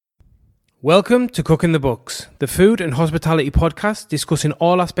Welcome to Cooking the Books, the food and hospitality podcast discussing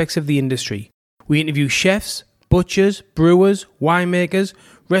all aspects of the industry. We interview chefs, butchers, brewers, winemakers,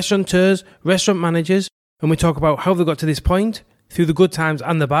 restaurateurs, restaurant managers, and we talk about how they got to this point, through the good times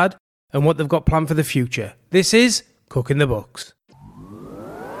and the bad, and what they've got planned for the future. This is Cooking the Books.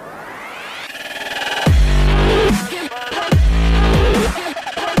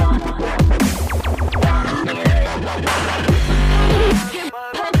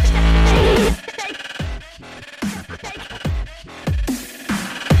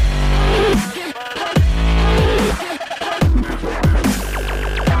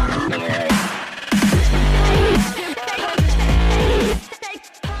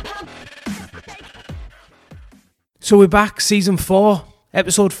 So we're back, season 4,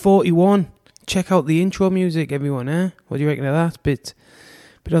 episode 41. Check out the intro music, everyone, eh? What do you reckon of that? Bit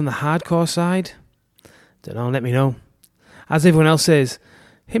on the hardcore side? Don't know, let me know. As everyone else says,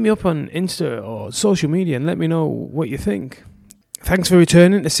 hit me up on Insta or social media and let me know what you think. Thanks for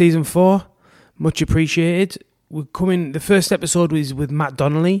returning to season 4. Much appreciated. The first episode was with Matt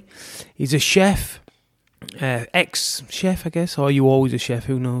Donnelly. He's a chef, ex-chef, I guess, or are you always a chef?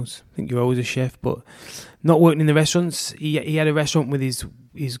 Who knows? I think you're always a chef, but not working in the restaurants. He had a restaurant with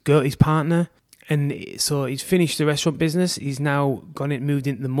his partner, and so he's finished the restaurant business. He's now moved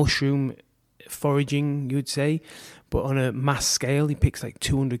into the mushroom foraging, you'd say, but on a mass scale. He picks like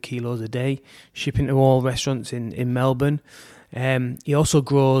 200 kilos a day, shipping to all restaurants in Melbourne. He also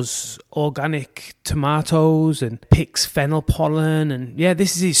grows organic tomatoes and picks fennel pollen, and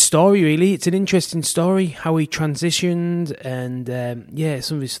this is his story really. It's an interesting story, how he transitioned, and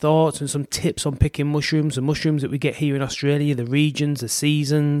some of his thoughts and some tips on picking mushrooms, the mushrooms that we get here in Australia, the regions, the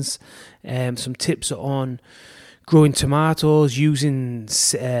seasons, some tips on growing tomatoes, using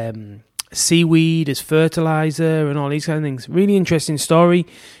seaweed as fertilizer and all these kind of things. Really interesting story.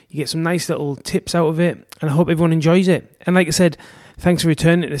 You get some nice little tips out of it, and I hope everyone enjoys it. And like I said, thanks for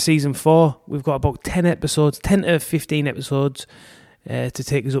returning to season 4. We've got about 10 to 15 episodes to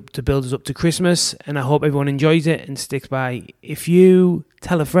take us up, to build us up to Christmas, and I hope everyone enjoys it and sticks by. If you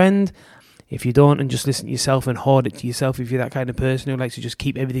tell a friend, if you don't, and just listen to yourself and hoard it to yourself, if you're that kind of person who likes to just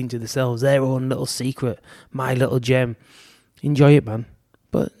keep everything to themselves, their own little secret, my little gem, enjoy it, man.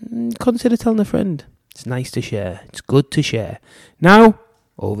 But consider telling a friend. It's nice to share. It's good to share. Now,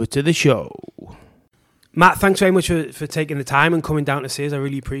 over to the show. Matt, thanks very much for taking the time and coming down to see us. I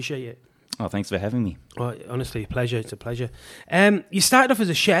really appreciate it. Oh, thanks for having me. Oh, honestly, pleasure. It's a pleasure. You started off as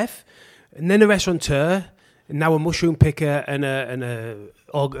a chef, and then a restaurateur, and now a mushroom picker and a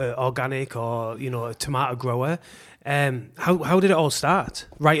organic or a tomato grower. How did it all start?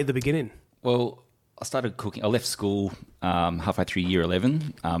 Right at the beginning. Well, I started cooking. I left school halfway through year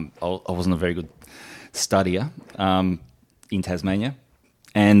 11. I wasn't a very good studier in Tasmania.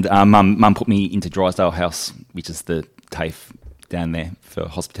 And Mum put me into Drysdale House, which is the TAFE down there for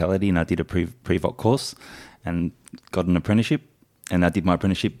hospitality, and I did a pre-voc course and got an apprenticeship. And I did my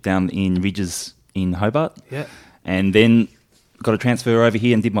apprenticeship down in Ridges in Hobart. Yeah. And then got a transfer over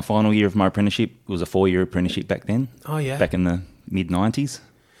here and did my final year of my apprenticeship. It was a 4-year apprenticeship back then. Oh, yeah. Back in the mid-90s.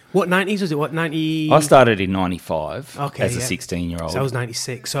 What 90s was it? What 90? I started in 95 as a 16-year-old. So I was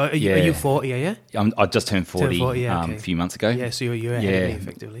 96. So are you 40, are you? I just turned 40, a few months ago. Yeah, so you're ahead of me,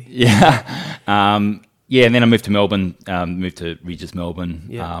 effectively. Yeah. And then I moved to Melbourne, moved to Regis Melbourne,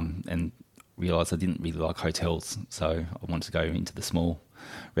 and realised I didn't really like hotels, so I wanted to go into the small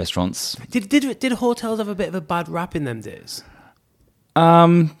restaurants. Did hotels have a bit of a bad rap in them days?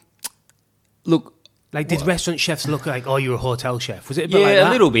 Look... Like, did restaurant chefs look like, oh, you're a hotel chef? Was it a bit like that? Yeah,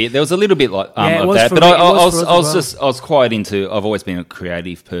 a little bit. There was a little bit like of that. But I was quite into. I've always been a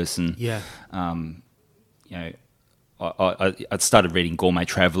creative person. Yeah. I started reading Gourmet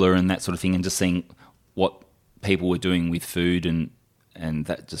Traveller and that sort of thing, and just seeing what people were doing with food, and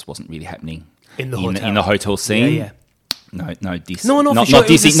that just wasn't really happening in the hotel scene. Yeah. No, not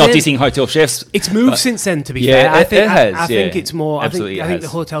dissing hotel chefs. It's moved since then, to be fair. I think it's more. Absolutely, I think the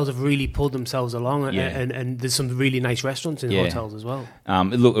hotels have really pulled themselves along, and there's some really nice restaurants in hotels as well.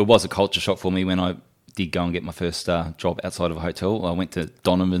 Look, it was a culture shock for me when I did go and get my first job outside of a hotel. I went to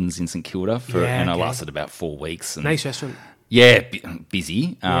Donovan's in St Kilda and I lasted about 4 weeks. And nice restaurant. Yeah,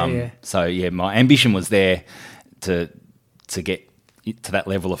 busy. So my ambition was there to get to that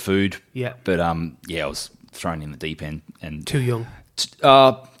level of food. Yeah, but I was thrown in the deep end and too young. It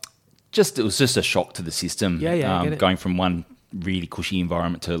was just a shock to the system. I get it. Going from one really cushy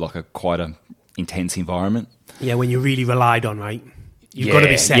environment to like quite a intense environment. Yeah, when you really relied on, right? You've got to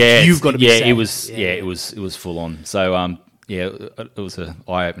be set. You've got to be set. It was full on. So it was an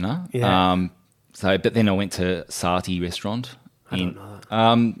eye opener. Yeah. But then I went to Sati restaurant. I don't know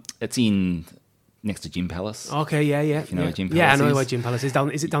that. it's in next to Gym Palace. Okay, yeah. you know yeah. where Gym Yeah, I Palace know is. where Gym Palace is.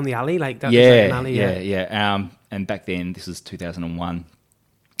 Is it down the alley? Like that? Is that an alley? yeah. And back then, this was 2001.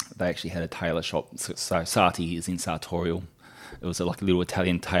 They actually had a tailor shop. So Sarti is in Sartorial. It was like a little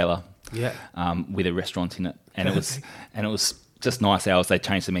Italian tailor. Yeah. With a restaurant in it, and it was just nice hours. They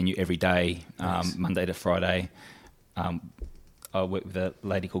changed the menu every day, Nice. Monday to Friday. I worked with a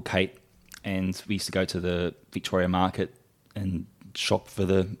lady called Kate, and we used to go to the Victoria Market and shop for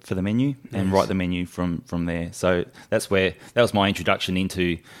the menu and Nice. write the menu from there. So that was my introduction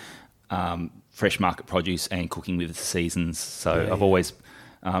into fresh market produce and cooking with the seasons. So Yeah, I've yeah. always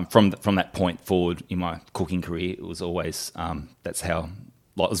from that point forward in my cooking career, it was always that's how.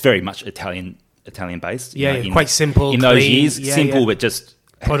 Like, it was very much Italian based. Yeah, quite simple, in those clean. years. Yeah, simple, yeah. but just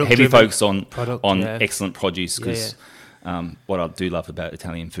Product heavy driven. focus on Product, yeah. excellent produce. Because Yeah, what I do love about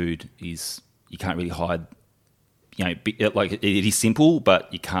Italian food is you can't really hide. You know, it is simple,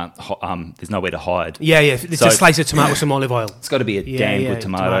 but you can't. There's nowhere to hide. Yeah. It's So- a slice of tomato with some olive oil. It's got to be a Yeah, damn yeah, good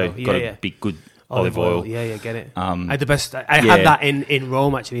tomato. tomato. Got Yeah, to be good olive oil. Yeah, get it. I I had the best. I yeah. had that in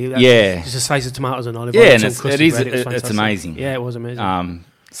Rome actually. Yeah. Just a slice of tomatoes and olive Yeah, oil. and some it crusty is. bread. It was It's fantastic. amazing. Yeah, it was amazing.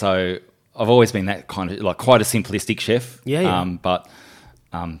 So I've always been that kind of like quite a simplistic chef. Yeah. But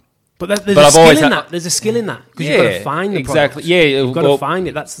But there's but a I've skill always in had- that. There's a skill in that because you've got to find the exactly. product. Yeah, You've got well, to find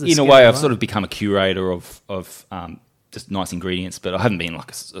it. That's the in a skill way. as I've well. sort of become a curator of just nice ingredients, but I haven't been like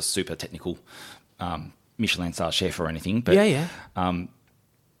a super technical Michelin star chef or anything. But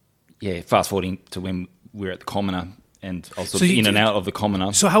Yeah. Fast forwarding to when we were at the Commoner, and I was sort So of you in and did- out of the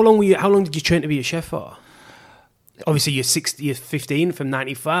Commoner. So how long did you train to be a chef for? Obviously, you're 15 from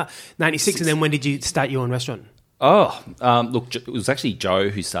 95, 96, and then when did you start your own restaurant? Oh, look, it was actually Joe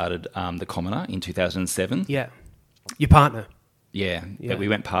who started the Commoner in 2007. Yeah, your partner. Yeah, Yeah. but we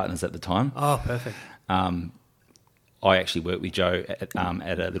went partners at the time. Oh, perfect. I actually worked with Joe at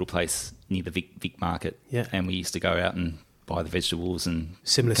a little place near the Vic Market. Yeah. And we used to go out and buy the vegetables and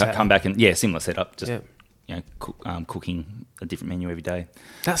Similar setup. come back and similar setup. Just Yeah. cooking a different menu every day.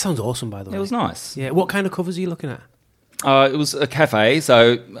 That sounds awesome, by the way. It was nice. Yeah. What kind of covers are you looking at? It was a cafe,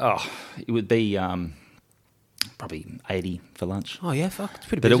 so it would be probably 80 for lunch. Oh yeah, fuck, it's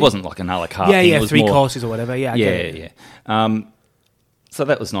pretty. But busy. it wasn't like an a la carte. Yeah, thing. It yeah, was 3 more- courses or whatever. Yeah, I get it. Yeah. So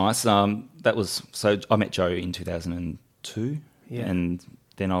that was nice. So I met Joe in 2002, Yeah. and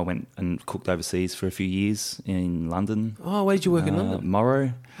then I went and cooked overseas for a few years in London. Oh, where did you work in London?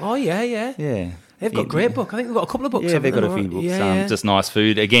 Morrow. Oh yeah. Yeah. They've got great book. I think they've got a couple of books. Yeah, haven't they've got they? a few books. Yeah. Just nice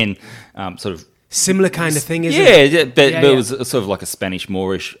food. Again, sort of. Similar kind of thing, isn't Yeah, it? yeah, but Yeah, it yeah. was sort of like a Spanish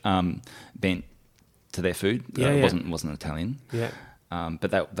Moorish bent to their food. Yeah, It yeah. wasn't Italian. Yeah.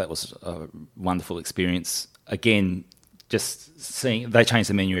 But that was a wonderful experience. Again, just seeing they change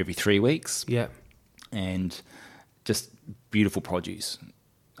the menu every 3 weeks, Yeah. and just beautiful produce.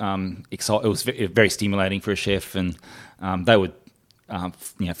 It was very stimulating for a chef, and they would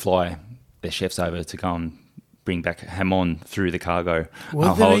fly their chefs over to go and bring back hamon through the cargo.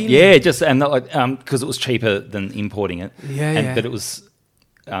 Would they really? Yeah, just and because it was cheaper than importing it. Yeah. But it was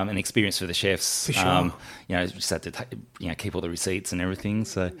an experience for the chefs. For sure. Just had to keep all the receipts and everything.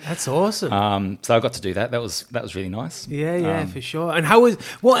 So. That's awesome. So I got to do that. That was really nice. Yeah, for sure. And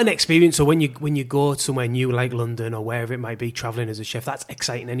what an experience! So when you go somewhere new like London or wherever it might be, traveling as a chef, that's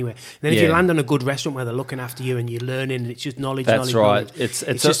exciting anyway. And then if you Yeah. land on a good restaurant where they're looking after you and you're learning, and it's just knowledge. That's knowledge, right. knowledge.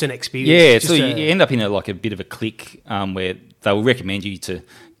 It's just an experience. Yeah, It's so just you end up in a bit of a clique where they will recommend you to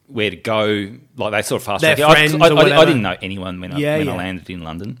where to go. Like they sort of fast Their track. friends or I whatever. didn't know anyone when Yeah, I yeah. landed in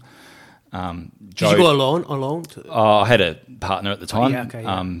London. Did you go alone? I had a partner at the time. yeah,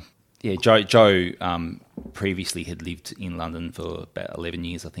 okay, yeah. Joe previously had lived in London for about 11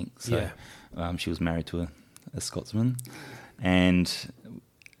 years, I think. So she was married to a Scotsman. And,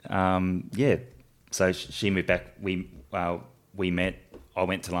 so she moved back. We met. I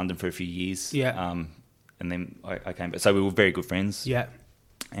went to London for a few years. Yeah. And then I came back. So we were very good friends. Yeah.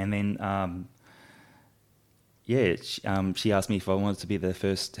 And then... she asked me if I wanted to be the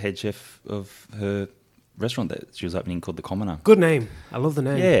first head chef of her restaurant that she was opening called the Commoner. Good name. I love the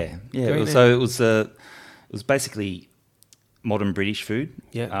name. Yeah. Great So it was basically modern British food.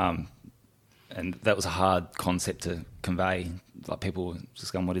 Yeah. And that was a hard concept to convey. Like people were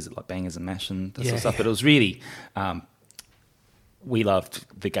just going, "What is it, like bangers and mash and that sort of stuff?" But it was really. We loved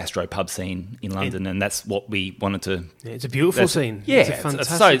the gastro pub scene in London, and that's what we wanted to. Yeah, it's a beautiful scene. Yeah, It's a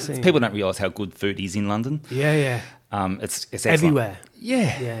fantastic scene. people don't realise how good food is in London. Yeah. It's excellent. Everywhere.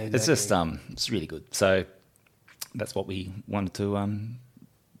 Yeah, Yeah, it's just exactly. it's really good. So that's what we wanted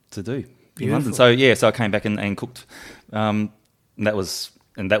to do in Beautiful. London. So I came back and cooked. And that was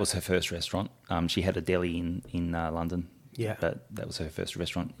her first restaurant. She had a deli in London Yeah. But that was her first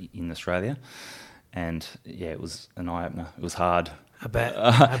restaurant in Australia. And yeah, it was an eye opener. It was hard. I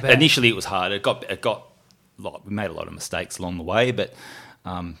bet. Initially, it was hard. It got we made a lot of mistakes along the way, but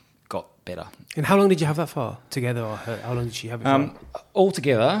got better. And how long did you have that for together, or how long did she have it for?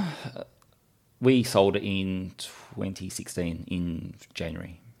 Altogether, we sold it in 2016 in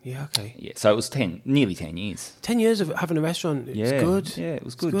January. Yeah, okay. Yeah, so it was nearly 10 years. 10 years of having a restaurant. It's good. Yeah, it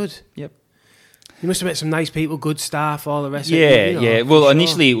was good. It's good. Yep. You must have met some nice people, good staff, all the rest of Yeah, it. You know, yeah. for Well, sure.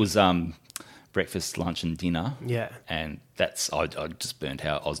 initially it was breakfast, lunch, and dinner. Yeah. And I just burnt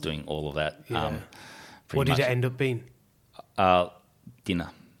out. I was doing all of that. Yeah. What did it end up being? Dinner.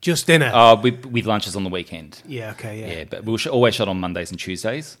 Just dinner? With lunches on the weekend. Yeah, okay, yeah. Yeah, but we were always shot on Mondays and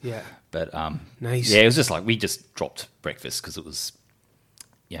Tuesdays. Yeah. But Nice. Yeah, it was just like we just dropped breakfast because it was,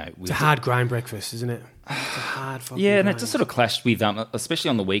 It's a hard grind breakfast, isn't it? It's a hard fucking Yeah, and grind. it just sort of clashed with, especially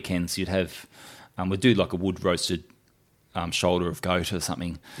on the weekends, you'd have, we'd do like a wood roasted shoulder of goat or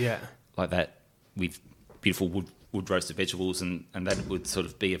something Yeah. like that with beautiful wood roasted vegetables, and that would sort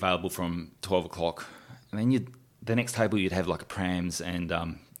of be available from 12 o'clock. And then the next table you'd have like a prams and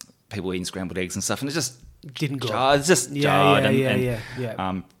people eating scrambled eggs and stuff, and it just Didn't go. jarred. It's just Yeah, jarred.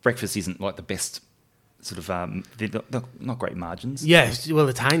 yeah. Breakfast isn't like the best sort of, they're not great margins. Yes, well,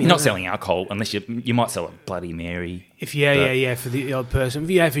 they're tiny. You're not aren't selling alcohol unless you might sell a Bloody Mary. they? For the odd person.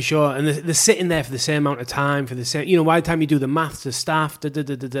 Yeah, for sure. And they're sitting there for the same amount of time, for the same, by the time you do the maths, the staff,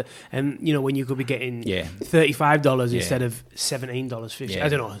 and, when you could be getting $35 instead of $17.50. Yeah. I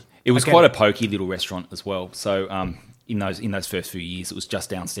don't know. It was Okay. quite a pokey little restaurant as well. So in those first few years, it was just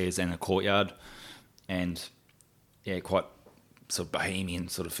downstairs and a courtyard, and quite sort of bohemian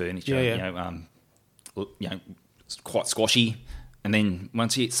sort of furniture. Yeah. It's quite squashy. And then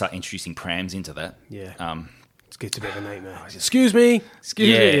once you start introducing prams into that, Yeah. it's It's a bit of a nightmare. Excuse me.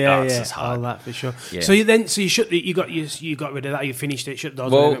 Yeah, it's just hard. All that for sure. Yeah. So you got rid of that. You finished it. Shut the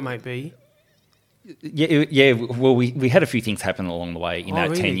doors. Whatever it might be. Yeah. Well, we had a few things happen along the way in that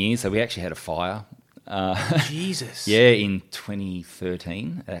really? 10 years. So we actually had a fire. Jesus. Yeah, in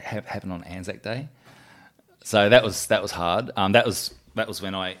 2013, it happened on Anzac Day. So that was hard. That was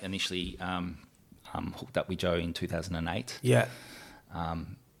when I initially hooked up with Joe in 2008. Yeah.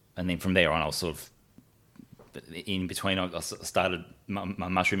 And then from there on, I was sort of in between. I started my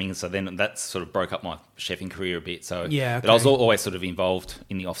mushrooming, so then that sort of broke up my chefing career a bit. So Yeah, but I was okay. always sort of involved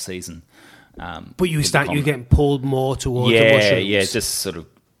in the off season. But you were getting pulled more towards the mushrooms. Yeah, it just sort of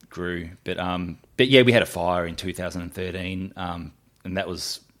grew. But yeah, we had a fire in 2013, and that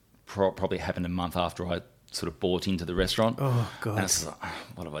was probably happened a month after I sort of bought into the restaurant. Oh God! And it's like,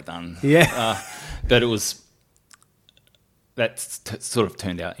 what have I done? Yeah. But it was that sort of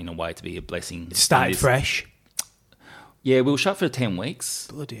turned out in a way to be a blessing. It started fresh. Yeah, we were shut for 10 weeks.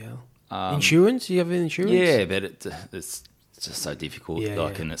 Bloody hell! Insurance? You have insurance? Yeah, but it's just so difficult. Yeah.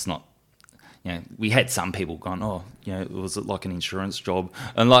 And it's not. We had some people going, it was like an insurance job,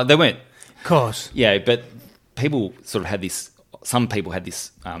 and like they weren't. Of course. Yeah, but people sort of had this. Some people had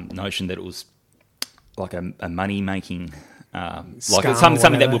this notion that it was like a money making, like Scam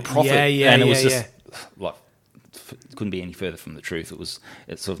something or that would whatever. profit, Yeah, and it was yeah, just like it couldn't be any further from the truth.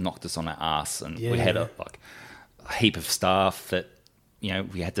 It sort of knocked us on our ass, and we had a heap of staff that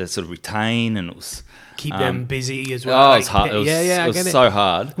we had to sort of retain, and it was Keep them busy as well. Oh, it's hard. It was, I it was get it. so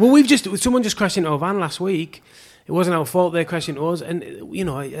hard. Well, someone just crashed into our van last week. It wasn't our fault. They crashed into us, and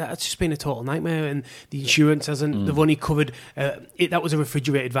it's just been a total nightmare. And the insurance hasn't. They've only covered it. That was a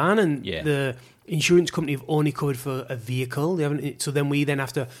refrigerated van, and the insurance company have only covered for a vehicle. They haven't. So then we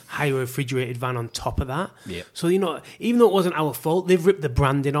have to hire a refrigerated van on top of that. Yeah. So even though it wasn't our fault, they've ripped the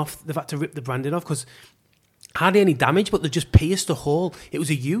branding off. They've had to rip the branding off because hardly any damage, but they just pierced the hole. It was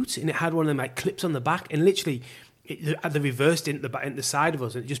a ute, and it had one of them like clips on the back, and literally. They reversed into the side of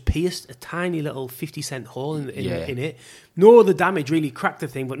us, and it just pierced a tiny little 50-cent hole in it. No other damage, really cracked the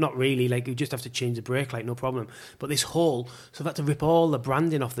thing, but not really. Like you just have to change the brake light, no problem. But this hole, so I've had to rip all the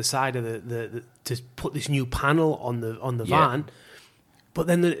branding off the side of the to put this new panel on the van. But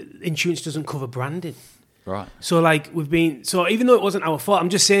then the insurance doesn't cover branding. Right. So even though it wasn't our fault, I'm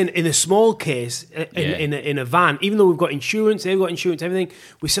just saying in a small case in a van, even though we've got insurance, they've got insurance, everything,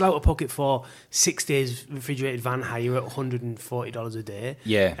 we're still out of pocket for 6 days refrigerated van hire at $140 a day.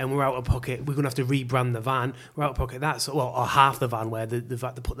 Yeah. And we're out of pocket. We're going to have to rebrand the van. We're out of pocket that, or half the van where they've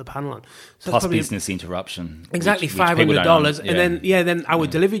had to put the panel on. So Plus business interruption. Exactly, which people don't $500, understand. and then our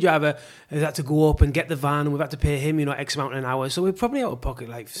delivery driver has had to go up and get the van, and we've had to pay him, X amount an hour. So we're probably out of pocket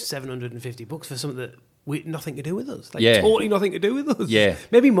like $750 for something that nothing to do with us. Like, Yeah. totally nothing to do with us. Yeah.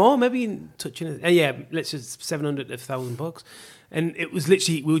 Maybe more, maybe in touching it. Yeah, let's just 700 to $1,000. And it was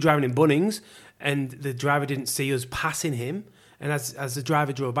literally, we were driving in Bunnings, and the driver didn't see us passing him. And as the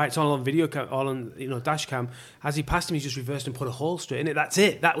driver drove by, it's all on video cam, all on dash cam. As he passed him, he just reversed and put a hole straight in it. That's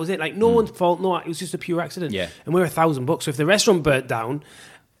it. That was it. Like no one's fault. No, it was just a pure accident. Yeah. And we're $1,000. So if the restaurant burnt down,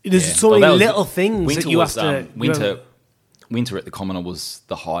 there's Yeah. so Well, many that was- little things that you have to. Winter at the Commoner was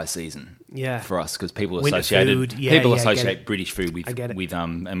the high season. Yeah. For us, because people Winter associated food, yeah, people yeah, I get associate it. British food with I get it.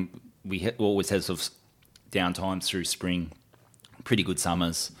 and we always had sort of down times through spring, pretty good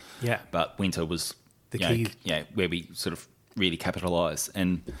summers. Yeah. But winter was The you know, key. where we sort of really capitalise.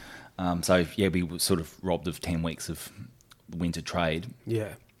 And so, we were sort of robbed of 10 weeks of winter trade.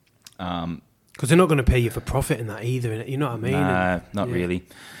 Yeah. Because they're not going to pay you for profit in that either. You know what I mean? No, not yeah. really.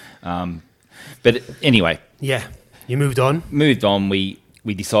 But anyway, Yeah. You moved on. moved on. We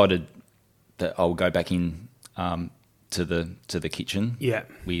decided that I would go back in to the kitchen Yeah.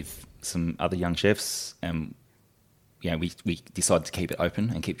 with some other young chefs, and we decided to keep it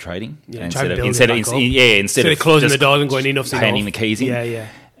open and keep trading. Yeah, And try to build it instead back of up. instead Instead of of closing just the doors and going enough's handing enough. the keys in. Yeah, yeah.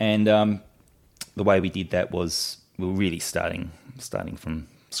 And the way we did that was we were really starting from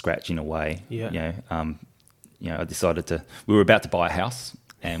scratch in a way. Yeah. I decided we were about to buy a house,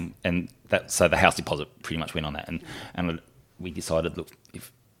 and that, so the house deposit pretty much went on that, and we decided, look,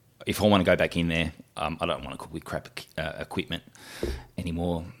 if I want to go back in there, I don't want to cook with crap equipment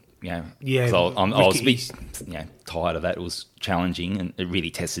anymore. Yeah, 'cause I was a rickety. bit tired of that. It was challenging, and it really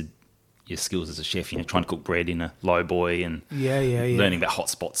tested your skills as a chef. Trying to cook bread in a low boy, and Yeah. learning about hot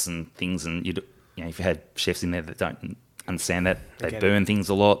spots and things. And if you had chefs in there that don't understand that, they get burn things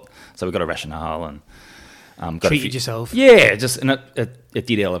a lot. So we got a rationale and got Treated yourself. Yeah, and it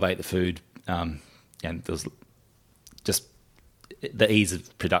did elevate the food. And there was just the ease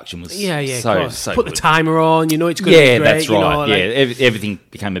of production was Yeah, of so course. so Put good. the timer on, you know it's going to Yeah, be great. that's right. You know, Everything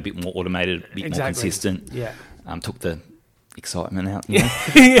became a bit more automated, a bit more Exactly. consistent. Yeah. Took the excitement out.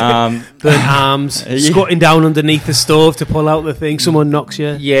 Burnt arms, squatting down underneath the stove to pull out the thing. Someone knocks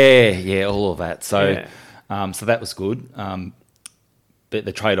you. Yeah, all of that. So, Yeah. so that was good. But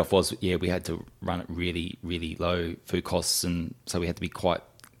the trade-off was, we had to run at really, really low food costs, and so we had to be quite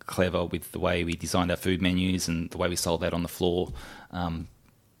clever with the way we designed our food menus and the way we sold that on the floor.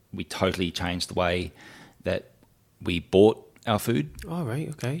 We totally changed the way that we bought our food, All right,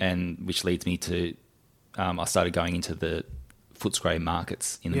 okay. and which leads me to I started going into the Footscray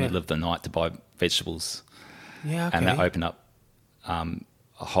markets in the Yeah. middle of the night to buy vegetables. Yeah, okay. And that opened up a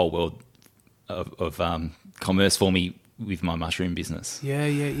whole world of commerce for me with my mushroom business.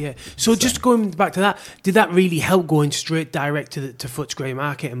 Yeah. So just going back to that, did that really help going straight direct to Footscray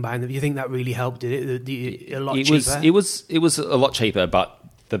Market and buying them? You think that really helped? Did it? A lot cheaper? It was a lot cheaper, but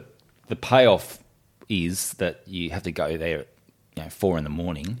the payoff is that you have to go there at 4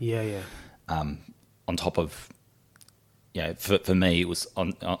 a.m. Yeah. On top of for me it was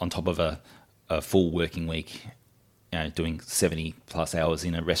on top of a full working week, doing 70 plus hours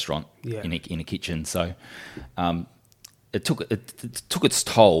in a restaurant, Yeah. in a kitchen. So it took its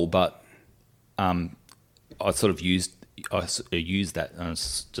toll, but I sort of used that, and I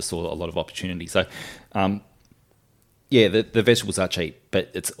just saw a lot of opportunity. So the vegetables are cheap, but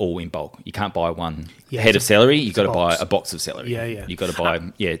it's all in bulk. You can't buy one head of celery. You've got to buy a box of celery. Yeah. You've got to buy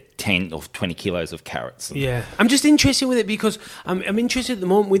 10 or 20 kilos of carrots. Yeah, I'm just interested with it because I'm interested at the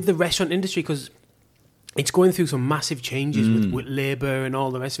moment with the restaurant industry because it's going through some massive changes with labour and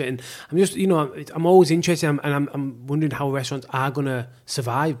all the rest of it. And I'm just, I'm always interested, and I'm wondering how restaurants are going to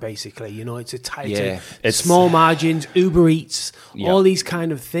survive. Basically, it's a tight, it's small margins, Uber Eats, Yeah. all these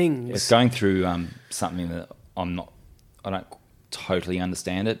kind of things. It's going through something that I don't totally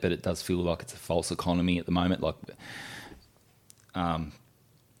understand it, but it does feel like it's a false economy at the moment. Like,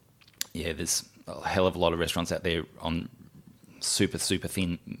 there's a hell of a lot of restaurants out there on super, super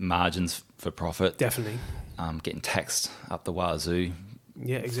thin margins for profit. Definitely. Getting taxed up the wazoo.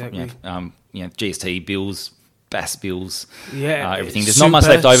 Yeah, exactly. GST bills, BAS bills, Yeah, everything. There's not much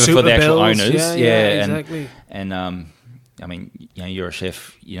left over for the actual bills. owners. Yeah, exactly. And you're a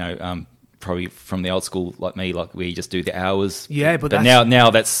chef. Probably from the old school like me, like we just do the hours. Yeah, but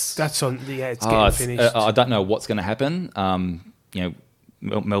now that's on. Yeah, it's getting finished. I don't know what's going to happen.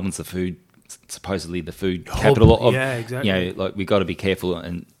 Melbourne's supposedly the food capital of. Yeah, exactly. Like we got to be careful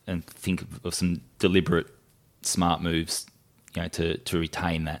and think of some deliberate, smart moves, to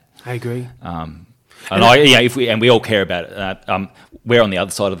retain that. I agree. We all care about it. We're on the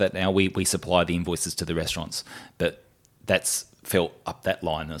other side of that now. We supply the invoices to the restaurants, but that's felt up that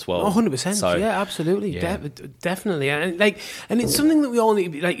line as well. 100%. So, Yeah, absolutely. yeah. Definitely. And it's something that we all need to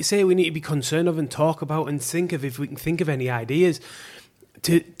be, like you say, we need to be concerned of and talk about and think of, if we can think of any ideas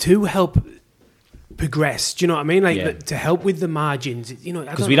to help progress. Do you know what I mean? Like Yeah. to help with the margins, you know,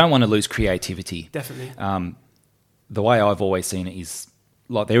 because we don't want to lose creativity. Definitely. The way I've always seen it is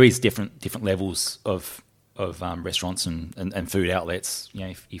like there is different levels of restaurants and food outlets. You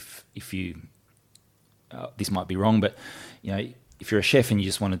know, if you this might be wrong, but you know, if you're a chef and you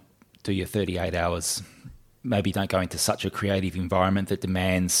just want to do your 38 hours, maybe don't go into such a creative environment that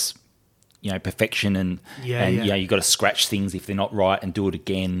demands, you know, perfection and you know, you've got to scratch things if they're not right and do it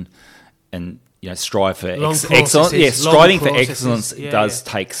again, and you know, strive for excellence. Yeah, striving for excellence does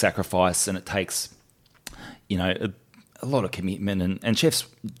take sacrifice, and it takes, you know, a lot of commitment, and chefs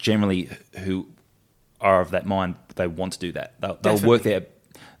generally who are of that mind, they want to do that. They'll work there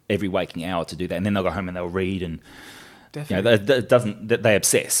every waking hour to do that, and then they'll go home and they'll read, and you know, they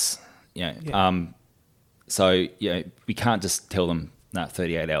obsess. You know, Yeah. So you know, we can't just tell them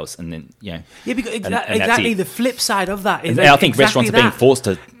 38 hours, and then you know. Yeah, because and exactly that's the flip side of that is and I think restaurants are being that. forced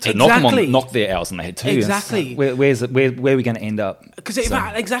to knock their hours on the head too. Exactly. Like, where are we going to end up? Because if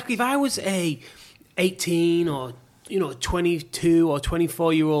I was a 18 or 22 or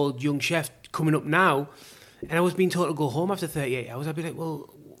 24-year-old young chef coming up now, and I was being told to go home after 38 hours, I'd be like, well,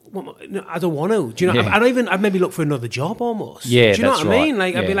 no, I don't want to. Do you know? Yeah. I'd maybe look for another job almost. Yeah, do you know that's what I mean?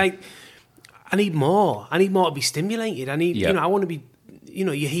 right. Like I'd be like, I need more. I need more to be stimulated. I need, I want to be. You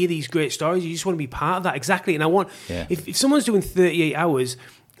know, you hear these great stories, you just want to be part of that. Exactly. And I want, if someone's doing 38 hours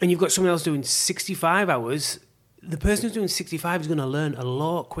and you've got someone else doing 65 hours, the person who's doing 65 is going to learn a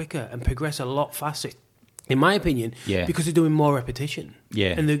lot quicker and progress a lot faster, in my opinion, because they're doing more repetition.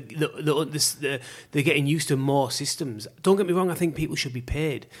 Yeah. And they're getting used to more systems. Don't get me wrong, I think people should be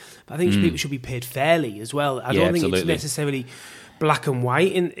paid. But I think people should be paid fairly as well. I don't think it's necessarily black and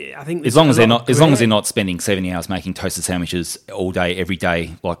white, and I think as long as they're not spending 70 hours making toasted sandwiches all day, every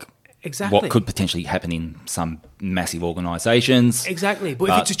day, like what could potentially happen in some massive organisations. Exactly,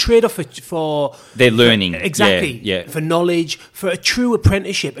 but if it's a trade-off for they're learning, for knowledge, for a true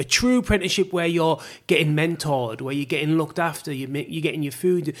apprenticeship where you're getting mentored, where you're getting looked after, you're getting your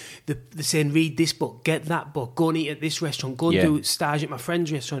food. They're saying, read this book, get that book, go and eat at this restaurant, go and do stage at my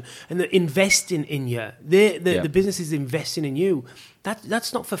friend's restaurant, and they're investing in you. The business is investing in you.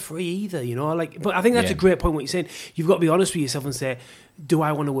 That's not for free either, you know. Like, but I think that's a great point. What you're saying, you've got to be honest with yourself and say, do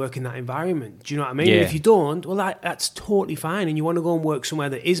I want to work in that environment? Do you know what I mean? Yeah. And if you don't, well, that's totally fine. And you want to go and work somewhere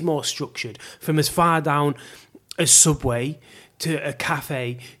that is more structured, from as far down as Subway to a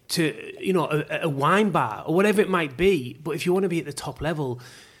cafe to, you know, a wine bar or whatever it might be. But if you want to be at the top level,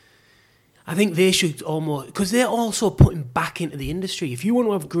 I think they should almost, because they're also putting back into the industry. If you want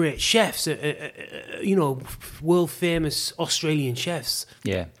to have great chefs, you know, world famous Australian chefs.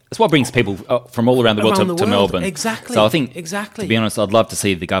 Yeah, that's what brings people from all around the world to Melbourne. Exactly. So I think, to be honest, I'd love to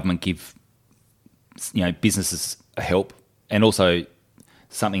see the government give, you know, businesses a help, and also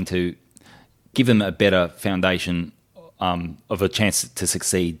something to give them a better foundation of a chance to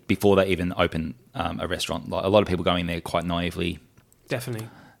succeed before they even open a restaurant. Like, a lot of people go in there quite naively. Definitely.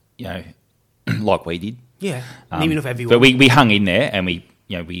 You know, like we did. Yeah. Even if everyone. But we hung in there, and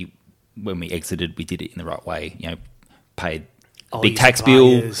when we exited, we did it in the right way. You know, paid a big tax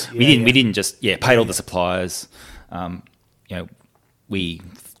bill. We didn't just paid all the suppliers. You know, we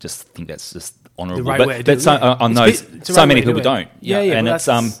just think that's just honourable. The right way to do it. But I know so many people don't. And it's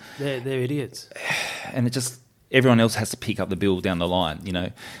they're idiots. And it just, everyone else has to pick up the bill down the line. You know,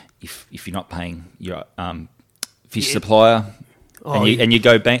 if you're not paying your fish supplier. And you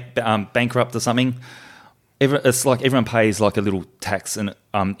go bankrupt or something. It's like everyone pays like a little tax and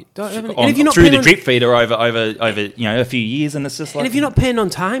through the drip feeder over you know, a few years, and it's just like. And if you're not paying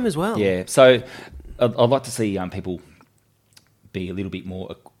on time as well. Yeah, so I'd like to see people be a little bit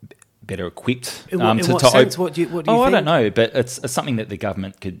more better equipped. In what sense? What do you think? I don't know, but it's something that the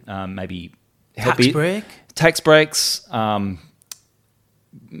government could maybe help. Tax breaks,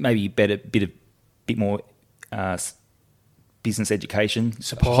 maybe bit more. Business education,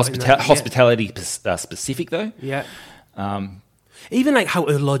 hospitality specific though. Yeah. Even like how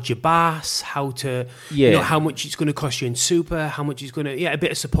to lodge your bass, how to, you know, how much it's going to cost you in super, how much it's going to, a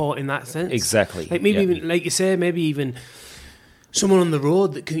bit of support in that sense. Exactly. Like maybe even, like you say, maybe even someone on the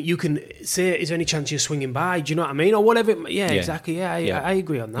road that you can say, is there any chance you're swinging by? Do you know what I mean? Or whatever. Exactly. I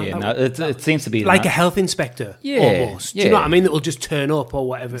agree on that. Yeah, it seems to be like a health inspector, almost. Do you know what I mean? That will just turn up or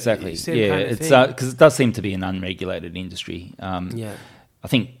whatever. Exactly. Kind of it's because it does seem to be an unregulated industry. I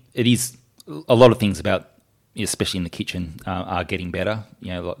think it is. A lot of things about, especially in the kitchen, are getting better. You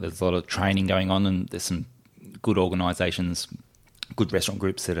know, there's a lot of training going on, and there's some good organisations good restaurant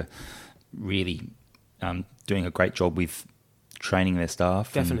groups that are really doing a great job with training their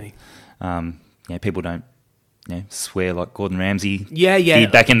staff. Definitely. And, people don't swear like Gordon Ramsay Yeah.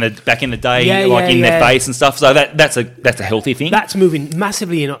 did back in the day, Yeah, in their face and stuff. So that's a healthy thing. That's moving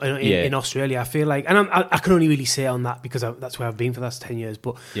massively in Australia, I feel like. And I can only really say on that because that's where I've been for the last 10 years.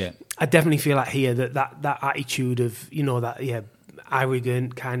 But I definitely feel like here that attitude of, that,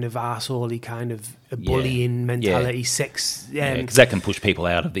 arrogant, kind of arsehole-y, kind of a bullying mentality, sex. Because that can push people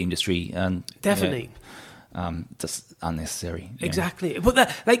out of the industry. And definitely. Just unnecessary. Exactly. But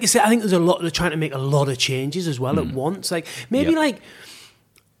like you said, I think they're trying to make a lot of changes as well at once. Like maybe like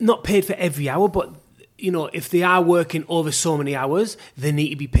not paid for every hour, but if they are working over so many hours, they need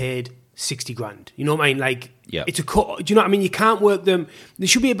to be paid 60 grand. You know what I mean? Like it's a cut. Do you know what I mean? You can't work them. There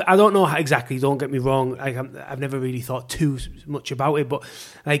should be. I don't know how exactly. Don't get me wrong. Like I've never really thought too much about it, but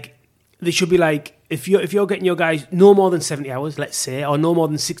like they should be like if you're getting your guys no more than 70 hours, let's say, or no more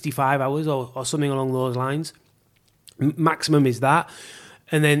than 65 hours, or something along those lines. Maximum is that.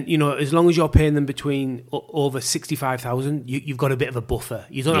 And then, as long as you're paying them between over 65,000, you've got a bit of a buffer.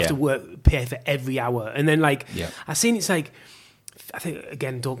 You don't have to pay for every hour. And then, I've seen it's like, I think,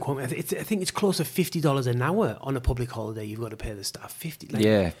 again, don't quote me, I think it's close to $50 an hour on a public holiday. You've got to pay the staff 50.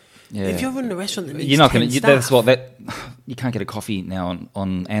 Yeah. If you're running a restaurant that needs you're not going to. That's you can't get a coffee now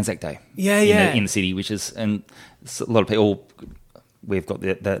on Anzac Day. In the city, which is, and a lot of people. We've got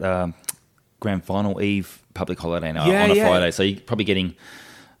that grand final eve public holiday now on a Friday, so you're probably getting,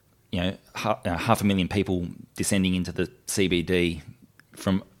 500,000 people descending into the CBD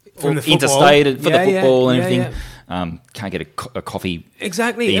from the interstate for the football and everything. Can't get a coffee.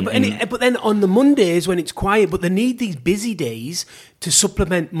 Exactly. But then on the Mondays when it's quiet, but they need these busy days to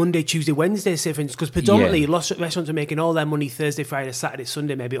supplement Monday, Tuesday, Wednesday, say for instance, because predominantly lots of restaurants are making all their money Thursday, Friday, Saturday,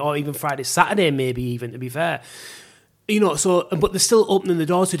 Sunday maybe, or even Friday, Saturday maybe even, to be fair. But they're still opening the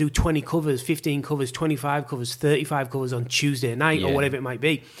doors to do 20 covers, 15 covers, 25 covers, 35 covers on Tuesday night or whatever it might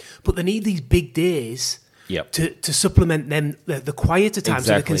be. But they need these big days to supplement them, the quieter times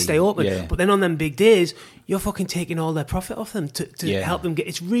so they can stay open. Yeah. But then on them big days, you're fucking taking all their profit off them to help them get.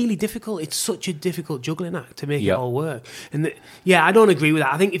 It's really difficult. It's such a difficult juggling act to make it all work. And I don't agree with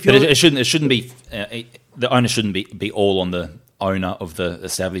that. I think if you're, but it shouldn't be the owner shouldn't be all on the owner of the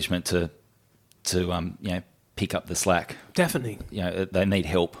establishment to pick up the slack. Definitely. They need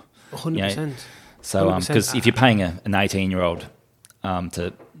help. 100%. So because if you're paying an 18-year-old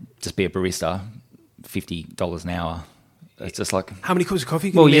to just be a barista, $50 an hour, it's just like how many cups of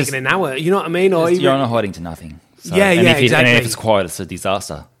coffee can you make in an hour? You know what I mean? Or you're on a hiding to nothing. So, exactly. And if it's quiet, it's a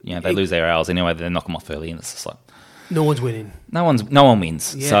disaster. They lose their hours anyway. They knock them off early, and it's just like no one's winning. No one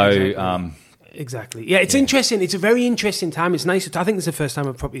wins. Yeah, so. Exactly. Exactly. Yeah, it's interesting. It's a very interesting time. It's nice. I think it's the first time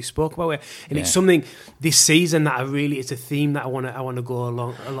I've probably spoke about it, and it's something this season that it's a theme that I want to go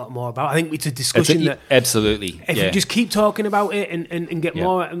along a lot more about. I think it's a discussion that absolutely. If we just keep talking about it and get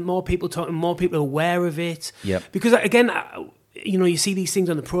more people talking, more people aware of it. Yeah. Because again, you see these things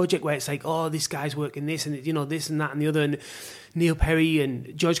on the project where it's like, oh, this guy's working this and this and that and the other, and Neil Perry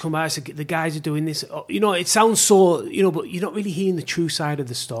and George Combias, the guys are doing this. It sounds so, but you're not really hearing the true side of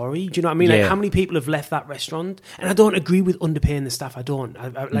the story. Do you know what I mean? Yeah. Like, how many people have left that restaurant? And I don't agree with underpaying the staff. I don't.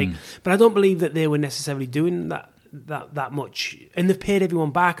 But I don't believe that they were necessarily doing that much. And they've paid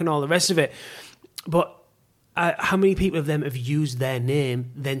everyone back and all the rest of it. But how many people of them have used their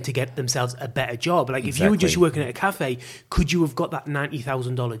name then to get themselves a better job? Like, if you were just working at a cafe, could you have got that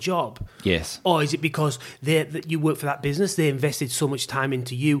 $90,000 job? Yes. Or is it because that you work for that business, they invested so much time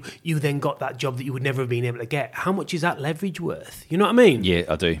into you, you then got that job that you would never have been able to get? How much is that leverage worth? You know what I mean? Yeah,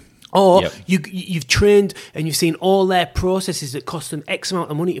 I do. Or you've trained and you've seen all their processes that cost them X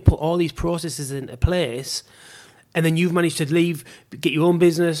amount of money to put all these processes into place, and then you've managed to leave, get your own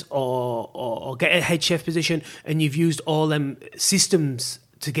business or get a head chef position, and you've used all them systems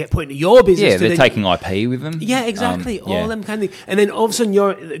to get put into your business. Yeah, they're taking IP with them. Yeah, exactly. All them kind of things. And then all of a sudden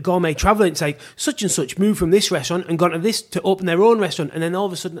you're a gourmet traveller. It's like such and such moved from this restaurant and gone to this to open their own restaurant. And then all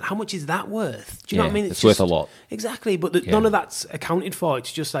of a sudden, how much is that worth? Do you know what I mean? It's worth a lot. Exactly. But none of that's accounted for.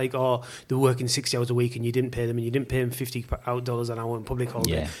 It's just like, they're working 60 hours a week and you didn't pay them, and you didn't pay them $50 an hour in public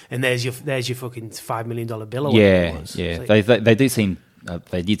holiday. Yeah. And there's your fucking $5 million bill or whatever it was. Yeah. Like, they do seem...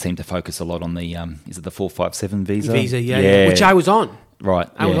 they did seem to focus a lot on the is it the 457 visa? Visa, which I was on. Right,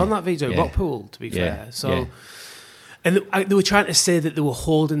 I was on that visa at Rockpool, to be fair. So, and they were trying to say that they were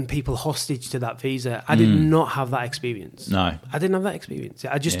holding people hostage to that visa. I did not have that experience. No, I didn't have that experience.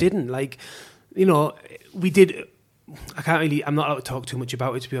 I just didn't. Like, we did. I can't really. I'm not allowed to talk too much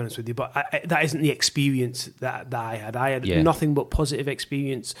about it, to be honest with you. But that isn't the experience that I had. I had nothing but positive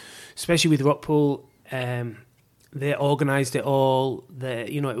experience, especially with Rockpool. They organised it all.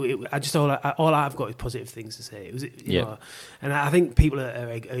 I just all I've got is positive things to say. It was, and I think people are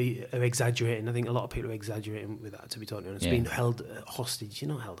exaggerating. I think a lot of people are exaggerating with that. To be totally honest, being held hostage. You're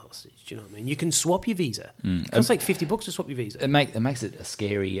not held hostage. Do you know what I mean? You can swap your visa. It costs like $50 to swap your visa. It makes it a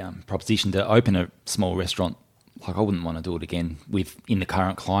scary proposition to open a small restaurant. Like, I wouldn't want to do it again in the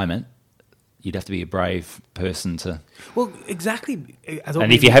current climate. You'd have to be a brave person to. Well, exactly.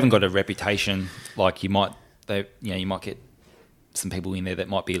 And if you haven't got a reputation, like you might get some people in there that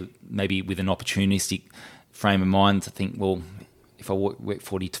might be maybe with an opportunistic frame of mind to think, well, if I work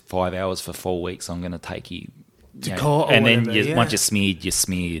 45 hours for 4 weeks, I'm going to take you to court, or and whatever, then once you're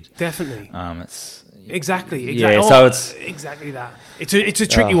smeared. Definitely. It's exactly. Yeah, so it's exactly that. It's a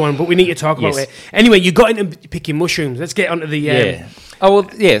tricky one, but we need to talk about it. Anyway, you got into picking mushrooms. Let's get onto the. Oh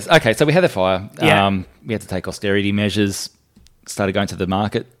well, yes. Okay, so we had the fire. Yeah. We had to take austerity measures. Started going to the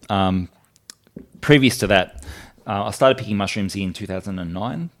market. Previous to that, I started picking mushrooms in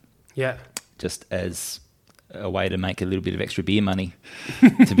 2009. Yeah. Just as a way to make a little bit of extra beer money,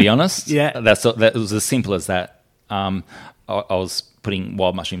 to be honest. Yeah. That was as simple as that. I was putting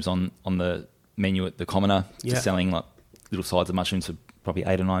wild mushrooms on the menu at the Commoner, just selling like little sides of mushrooms for probably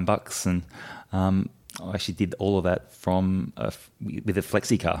 $8 or $9, and I actually did all of that from with a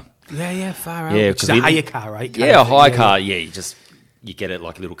flexi car. Yeah, far out. Yeah, which is a hire car, right? A hire car. Yeah, you get it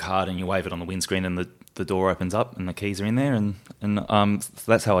like a little card and you wave it on the windscreen and the door opens up and the keys are in there, and so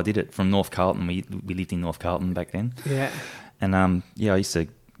that's how I did it from North Carlton. We lived in North Carlton back then. Yeah. And I used to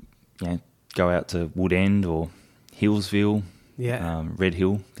go out to Wood End or Hillsville, Red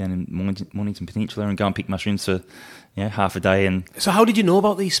Hill down in Mornington Peninsula, and go and pick mushrooms for half a day. And so how did you know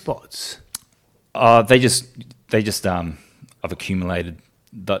about these spots? They just I've accumulated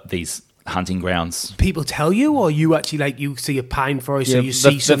these hunting grounds. People tell you, or you actually you see a pine forest, or you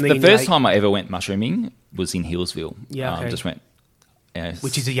see something. The first time I ever went mushrooming was in Hillsville. Yeah, okay. Just went,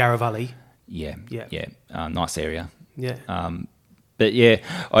 which is the Yarra Valley. Yeah. Nice area. Yeah. But yeah,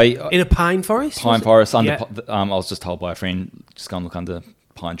 I in a pine forest. Pine forest under. I was just told by a friend, just go and look under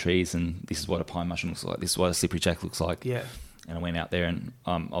pine trees, and this is what a pine mushroom looks like. This is what a slippery jack looks like. Yeah. And I went out there, and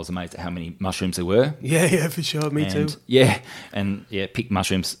I was amazed at how many mushrooms there were. Yeah, for sure. Me too. Picked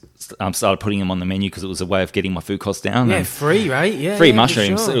mushrooms. Started putting them on the menu because it was a way of getting my food costs down. Yeah, free, right? Yeah, free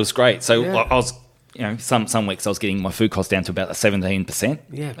mushrooms. Sure. It was great. So I was, some weeks I was getting my food costs down to about 17%.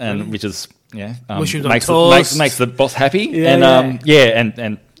 Yeah, and which is mushrooms makes on toast. makes the boss happy. Yeah,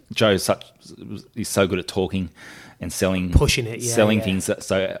 and Joe's he's so good at talking and selling, pushing it, things.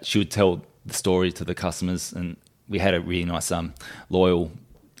 So she would tell the story to the customers, and we had a really nice, loyal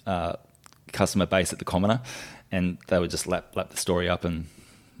customer base at the Commoner, and they would just lap the story up, and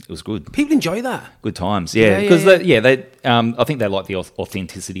it was good. People enjoy that. Good times, because they I think they like the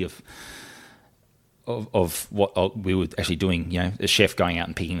authenticity of what we were actually doing. A chef going out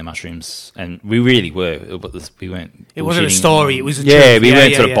and picking the mushrooms, and we really were. We weren't. It wasn't a story. It was a truth. We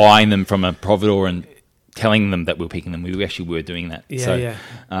weren't sort of buying them from a providor and telling them that we were picking them. We actually were doing that.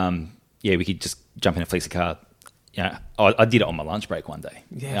 We could just jump in a flexi car. I did it on my lunch break one day.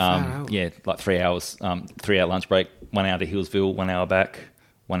 Like 3 hours, 3 hour lunch break, 1 hour to Hillsville, 1 hour back,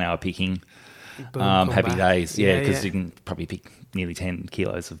 1 hour picking. Happy days, because you can probably pick nearly 10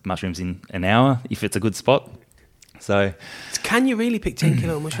 kilos of mushrooms in an hour if it's a good spot. So, can you really pick 10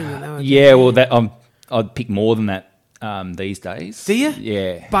 kilo of mushrooms in an hour? Yeah, well, I'd pick more than that these days. Do you?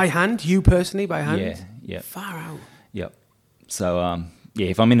 Yeah. By hand? You personally, by hand? Yeah. Far out. Yep. So,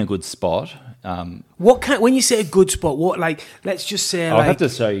 if I'm in a good spot. When you say a good spot, let's just say I'll have to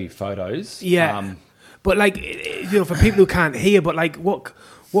show you photos. Yeah. But for people who can't hear, but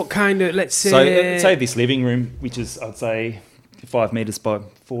what kind of, let's say... So let's say this living room, which is, I'd say, 5 metres by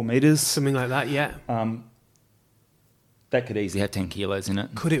 4 metres. Something like that, yeah. That could easily have 10 kilos in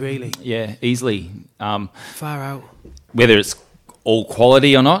it. Could it really? Yeah, easily. Far out. Whether it's all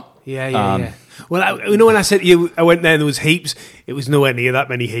quality or not. Yeah. Well, when I said to you, I went there and there was heaps. It was nowhere near that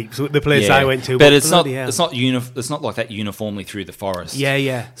many heaps. The place I went to, but it's not. It's not like that uniformly through the forest.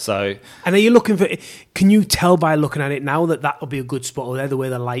 Yeah. So, and are you looking for? Can you tell by looking at it now that will be a good spot, or the way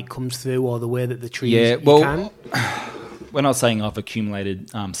the light comes through, or the way that the trees? Yeah. Well, when I was saying I've accumulated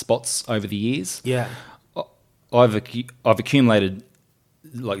spots over the years. Yeah. I've accumulated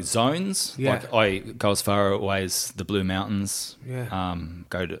like zones. Yeah. Like I go as far away as the Blue Mountains. Yeah.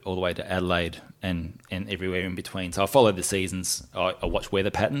 Go all the way to Adelaide and everywhere in between. So I follow the seasons. I watch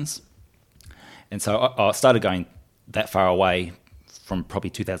weather patterns, and so I started going that far away from probably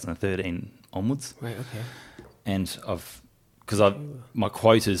 2013 onwards. Right. Okay. And I've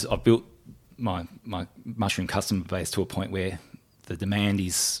built my mushroom customer base to a point where the demand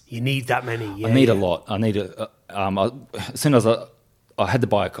is. You need that many. Yeah, I need a lot. I need as soon as I had to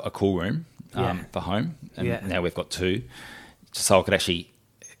buy a cool room for home, and now we've got 2, just so I could actually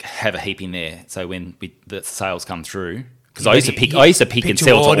have a heap in there. So when the sales come through, because I used to pick and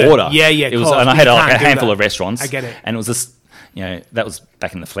sell to order. Yeah, yeah. It was, and I had like a handful of restaurants. I get it. And it was just, that was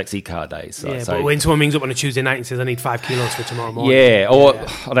back in the flexi car days. So, yeah, but when someone rings up on a Tuesday night and says, "I need 5 kilos for tomorrow morning,"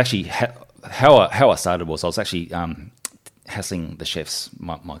 I'd actually how I started was I was actually hassling the chefs,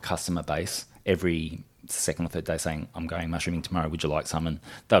 my customer base, every second or third day, saying, "I'm going mushrooming tomorrow. Would you like some?" And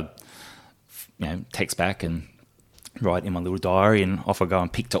they'd text back and write in my little diary, and off I go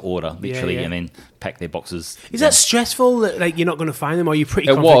and pick to order, literally, and then pack their boxes. Is that stressful that like you're not going to find them, or are you pretty?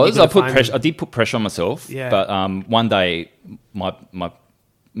 It confident was. I did put pressure on myself. Yeah. But one day,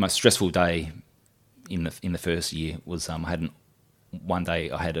 my stressful day in the first year was one day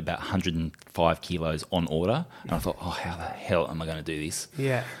I had about 105 kilos on order, and I thought, oh, how the hell am I going to do this?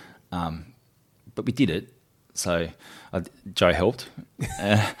 Yeah. But we did it. So Joe helped,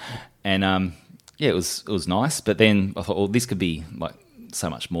 and it was nice. But then I thought, well, this could be like so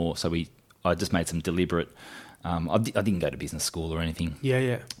much more. So I just made some deliberate. I didn't go to business school or anything.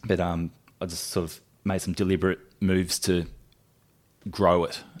 Yeah. But I just sort of made some deliberate moves to grow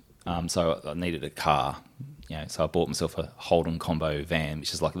it. So I needed a car. So I bought myself a Holden Combo van,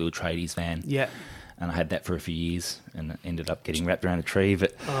 which is like a little tradies van. Yeah. And I had that for a few years, and it ended up getting wrapped around a tree.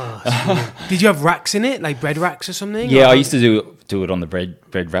 But did you have racks in it, like bread racks or something? Yeah, or? I used to do it on the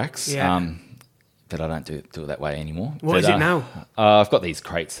bread racks. Yeah. But I don't do it that way anymore. What is it now? I've got these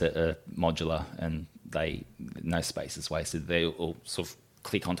crates that are modular, and no space is wasted. They all sort of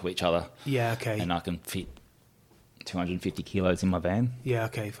click onto each other. Yeah, okay. And I can fit 250 kilos in my van. Yeah,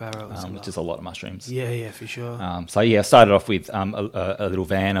 okay, far out. Which is a lot of mushrooms. Yeah, for sure. I started off with a little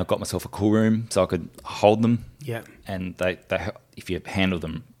van. I got myself a cool room so I could hold them. Yeah. And they if you handle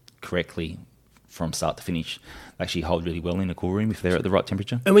them correctly from start to finish, they actually hold really well in a cool room if they're at the right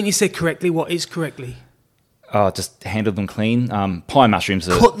temperature. And when you say correctly, what is correctly? Just handle them clean. Pine mushrooms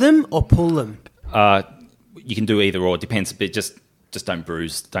are... Cut them or pull them? You can do either or. It depends, but just don't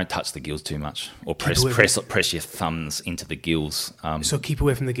bruise. Don't touch the gills too much, or press your thumbs into the gills. So keep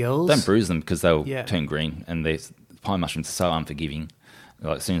away from the gills. Don't bruise them because they'll turn green. And pine mushrooms are so unforgiving.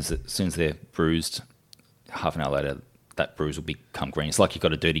 Like as soon as they're bruised, half an hour later, that bruise will become green. It's like you've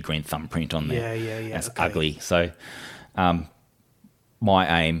got a dirty green thumbprint on there. Yeah. And it's ugly. So,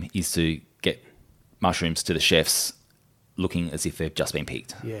 my aim is to get mushrooms to the chefs looking as if they've just been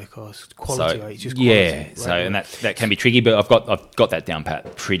picked. Yeah, of course. Quality, right? It's just quality. Yeah, right. So and that can be tricky, but I've got that down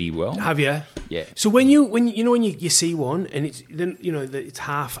pat pretty well. Have you? Yeah. So when you see one and it's it's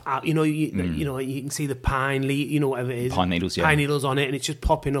half out, you can see the pine whatever it is, pine needles on it, and it's just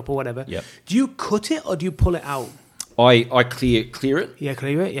popping up or whatever. Yep. Do you cut it or do you pull it out? I clear it. Yeah,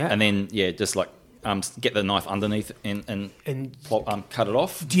 clear it. Yeah. And then just like get the knife underneath and cut it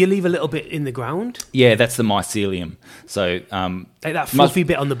off. Do you leave a little bit in the ground? Yeah, that's the mycelium. So like that fluffy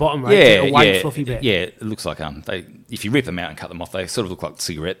bit on the bottom, right? Yeah, a white fluffy bit. Yeah, it looks like if you rip them out and cut them off, they sort of look like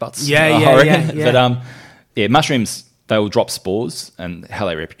cigarette butts. Yeah. But mushrooms, they will drop spores, and how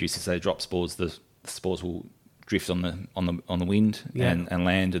they reproduce is they drop spores. The spores will drift on the wind and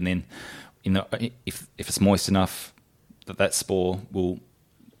land, and then if it's moist enough, that spore will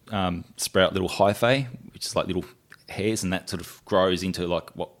sprout little hyphae, which is like little hairs, and that sort of grows into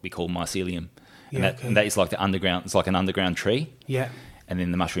like what we call mycelium. And that is like the underground. It's like an underground tree. Yeah. And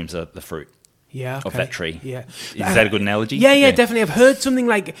then the mushrooms are the fruit. Yeah. Of that tree. Yeah. Is that a good analogy? Yeah, definitely. I've heard something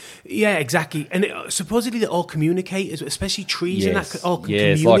like, exactly. And supposedly they all communicate, especially trees and that all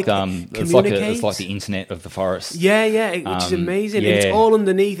communicate. It's like the internet of the forest. Yeah, which is amazing. And it's all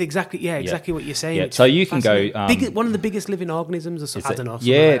underneath exactly what you're saying. Yeah. So you can go one of the biggest living organisms, or I don't know.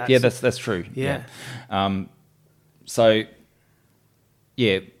 That's true. Yeah. So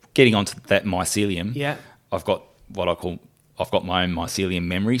getting onto that mycelium. Yeah. I've got my own mycelium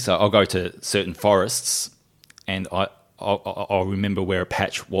memory, so I'll go to certain forests, and I'll remember where a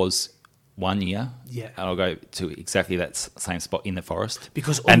patch was 1 year, and I'll go to exactly that same spot in the forest.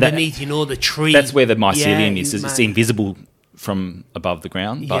 Because underneath, the tree. That's where the mycelium is. It's invisible from above the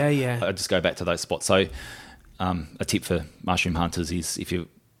ground, but I just go back to those spots. So a tip for mushroom hunters is if you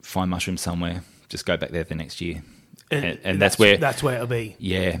find mushrooms somewhere, just go back there the next year. And that's where it'll be.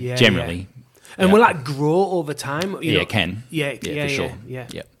 Yeah, generally. Yeah. And will that grow over time? It can. Yeah, for sure.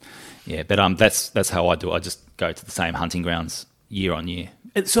 Yeah. But that's how I do it. I just go to the same hunting grounds year on year.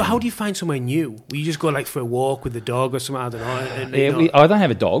 And so how do you find somewhere new? Will you just go like for a walk with the dog or something? I don't know. I don't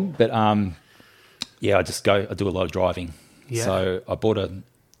have a dog, but I just go. I do a lot of driving. Yeah. So I bought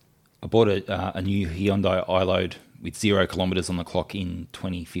I bought a new Hyundai iLoad with 0 kilometres on the clock in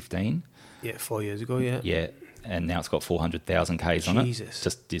 2015. Yeah, 4 years ago, yeah. Yeah, and now it's got 400,000 Ks on it. Jesus.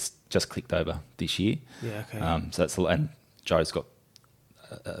 Just clicked over this year. Yeah, okay. So that's and Joe's got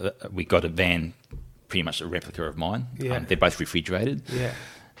we got a van, pretty much a replica of mine. Yeah. They're both refrigerated. Yeah.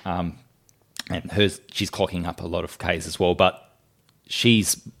 And she's clocking up a lot of Ks as well, but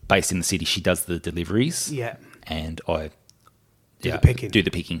she's based in the city. She does the deliveries. Yeah. And I Do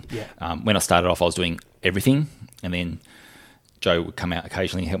the picking. Yeah. When I started off, I was doing everything, and then Joe would come out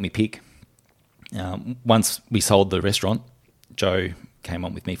occasionally and help me pick. Once we sold the restaurant, Joe came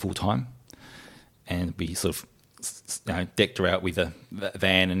on with me full time, and we sort of decked her out with a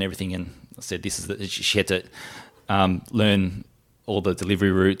van and everything. And I said, "This is she had to learn all the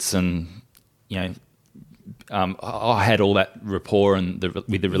delivery routes, and I had all that rapport and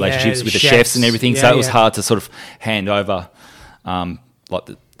with the relationships with the chefs and everything. So it was hard to sort of hand over. Like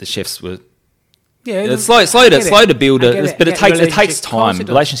the chefs were. Yeah, it's slow to build but it takes time.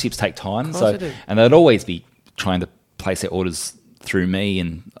 Relationships take time, and they'd always be trying to place their orders through me,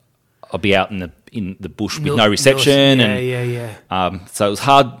 and I'll be out in the bush with no reception, so it was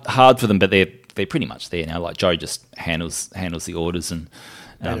hard for them. But they're pretty much there now. Like Joe just handles the orders, and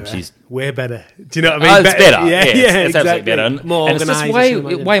she's way better. Do you know what I mean? It's better. Yeah, it's exactly. absolutely better, and it's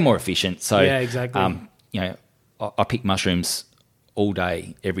just way more efficient. So yeah, exactly. I pick mushrooms all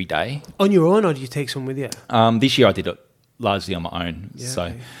day, every day. On your own, or do you take some with you? This year I did it largely on my own. Yeah,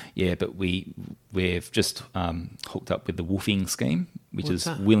 so, okay. But we've just hooked up with the woofing scheme, which What's is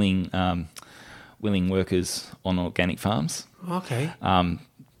that? willing workers on organic farms. Okay.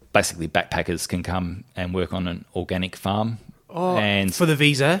 Basically, backpackers can come and work on an organic farm. And for the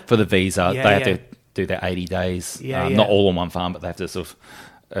visa? For the visa. They have to do their 80 days. Not all on one farm, but they have to sort of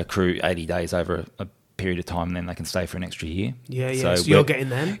accrue 80 days over a period of time, and then they can stay for an extra year. So you're getting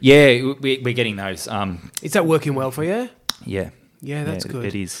them? Yeah, we're getting those. Is that working well for you? Yeah. Yeah, that's good.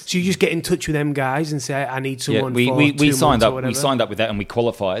 It is. So you just get in touch with them guys and say, I need someone we for 2 signed months up. or whatever. We signed up with that, and we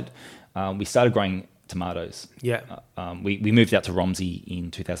qualified. We started growing tomatoes. Yeah. We moved out to Romsey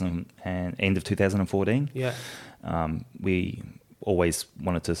in end of 2014. Yeah. We always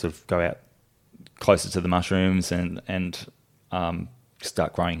wanted to sort of go out closer to the mushrooms and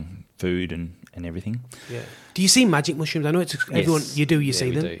start growing food and everything. Yeah. Do you see magic mushrooms? I know it's everyone. You do. You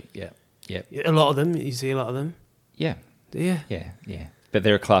see them. Do. Yeah. A lot of them. You see a lot of them. Yeah. Do you? Yeah. But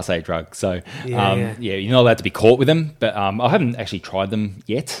they're a Class A drug, so Yeah, you're not allowed to be caught with them. But I haven't actually tried them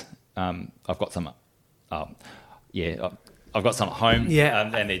yet. I've got some. I've got some at home. Yeah.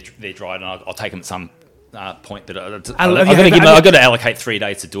 And they're dried, and I'll take them at some point. But I've got to allocate 3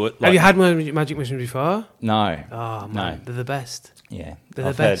 days to do it. Have you had magic mushrooms before? No. Oh man, No. they're the best. Yeah.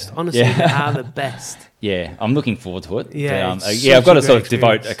 They're the best. Honestly, they are the best. Yeah, I'm looking forward to it. Yeah, But, it's I've got to such a sort of great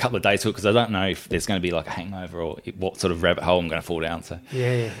devote experience. a couple of days to it, because I don't know if there's going to be like a hangover or what sort of rabbit hole I'm going to fall down. So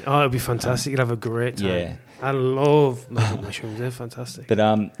Yeah. Oh, it'll be fantastic. You'll have a great time. Yeah. I love magic mushrooms. They're fantastic. But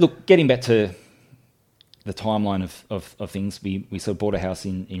look, getting back to the timeline of things, we sort of bought a house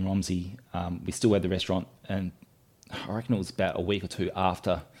in Romsey. We still had the restaurant, and I reckon it was about a week or two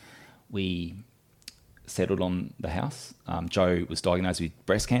after we settled on the house. Joe was diagnosed with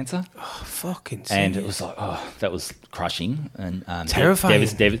breast cancer. Oh, fucking And serious. it was like, that was crushing and Terrifying.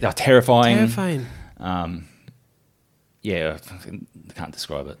 terrifying. Terrifying. I can't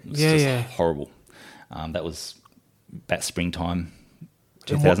describe it. It was Yeah, just yeah. horrible. That was about springtime,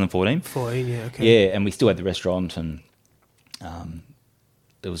 2014. 14, yeah, okay. Yeah, and we still had the restaurant, and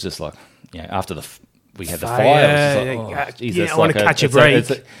it was just like, after we had the fire. It was just like, Jesus, I want to catch a break.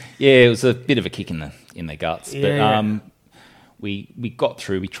 It was a bit of a kick in the guts. Yeah, but we got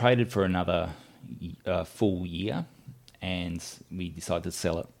through. We traded for another full year, and we decided to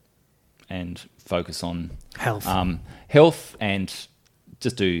sell it and focus on Health. health, and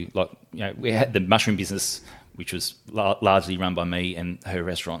just do we had the mushroom business, which was largely run by me and her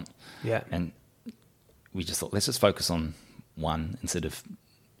restaurant. Yeah. And we just thought, let's just focus on one instead of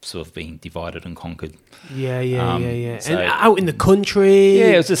sort of being divided and conquered. Yeah. So- And out in the country.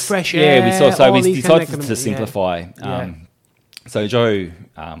 Yeah, it was just fresh air. we these decided kind of to simplify. Yeah. So Joe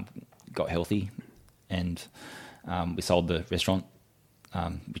got healthy, and we sold the restaurant,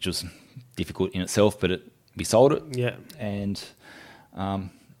 which was difficult in itself, but we sold it. Yeah. And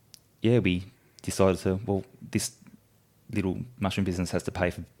we decided this little mushroom business has to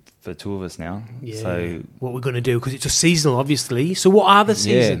pay for two of us now. Yeah. So what we're going to do, because it's a seasonal, obviously. So what are the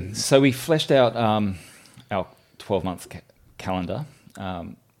seasons? Yeah. So we fleshed out our 12-month calendar.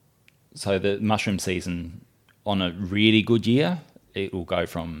 So the mushroom season, on a really good year, it will go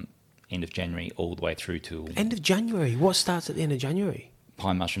from end of January all the way through to End of January. What starts at the end of January?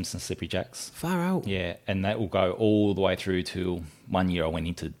 pine mushrooms and slippery jacks. Far out. Yeah, and that will go all the way through till 1 year I went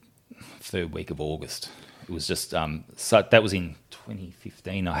into third week of August. It was just so that was in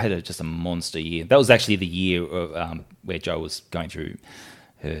 2015. I had just a monster year. That was actually the year of, where Jo was going through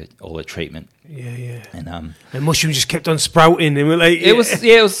all her treatment. Yeah. And mushrooms just kept on sprouting, and we're like, it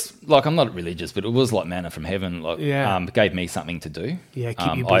was like, I'm not religious, but it was like manna from heaven. Like, it gave me something to do. Yeah,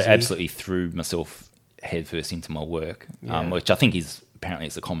 keep you I busy. absolutely threw myself headfirst into my work, which I think is apparently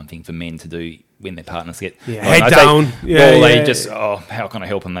it's a common thing for men to do when their partners get head down. They just how can I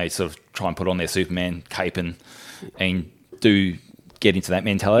help? And they sort of try and put on their Superman cape and do get into that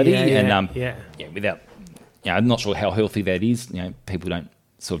mentality. Without, I'm not sure how healthy that is. People don't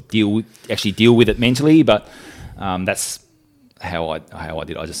sort of deal with it mentally, but that's how I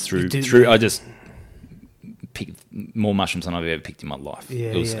did. I just threw. I just picked more mushrooms than I've ever picked in my life.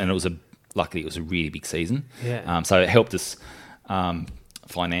 Luckily it was a really big season. So it helped us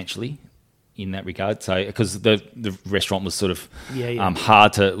financially in that regard. So because the restaurant was sort of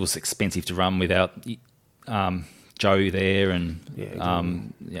hard to, it was expensive to run without Jo there, and it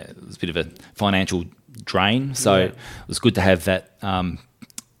was a bit of a financial drain. So it was good to have that.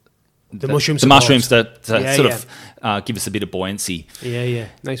 The mushrooms to sort of give us a bit of buoyancy. Yeah.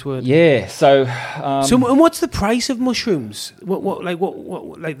 Nice word. Yeah. So, and what's the price of mushrooms? What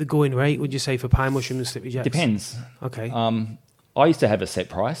like the going rate? Would you say for pine mushrooms and slippery jacks? Depends. Okay. I used to have a set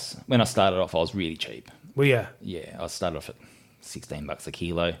price. When I started off, I was really cheap. Well, yeah. Yeah, I started off at $16 a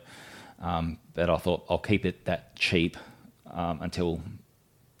kilo, but I thought I'll keep it that cheap until.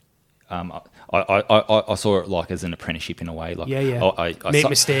 I saw it like as an apprenticeship in a way. Like, I make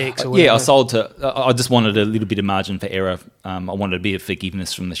mistakes. Or whatever. I sold to. I just wanted a little bit of margin for error. I wanted a bit of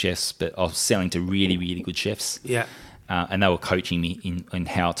forgiveness from the chefs, but I was selling to really, really good chefs. Yeah, and they were coaching me in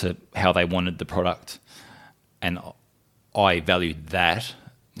how they wanted the product, and I valued that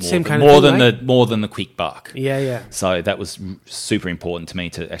more than the quick buck. Yeah. So that was super important to me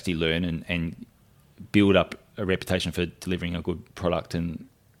to actually learn and build up a reputation for delivering a good product, and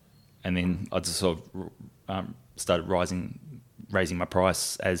then I just sort of started raising my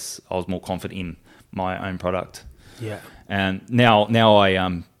price as I was more confident in my own product. Yeah. And now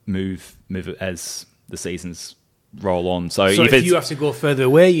I move it as the seasons roll on. So if you have to go further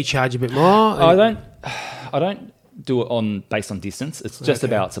away, you charge a bit more. I don't do it based on distance. It's just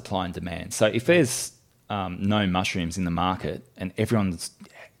about supply and demand. So if there's no mushrooms in the market and everyone's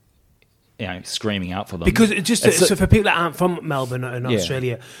screaming out for them, because so for people that aren't from Melbourne and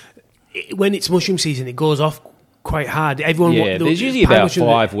Australia, when it's mushroom season, it goes off quite hard. There's usually about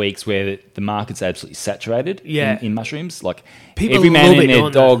 5 weeks where the market's absolutely saturated in mushrooms. Like people every man and their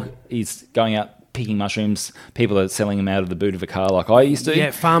dog is going out picking mushrooms. People are selling them out of the boot of a car like I used to.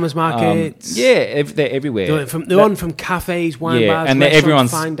 Yeah, farmers markets. They're everywhere. They're on from cafes, wine bars, and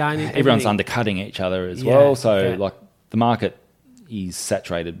restaurants, fine dining. Everyone's undercutting each other as well. So like the market is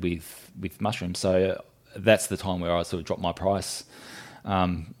saturated with mushrooms. So that's the time where I sort of drop my price.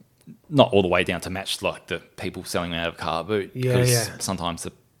 Not all the way down to match like the people selling them out of a car boot. Because sometimes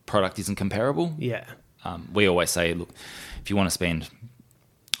the product isn't comparable. Yeah. We always say, look, if you want to spend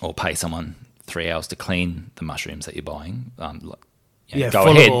or pay someone 3 hours to clean the mushrooms that you're buying, go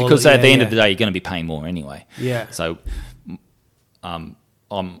ahead, because at the end of the day, you're going to be paying more anyway. Yeah. So I'm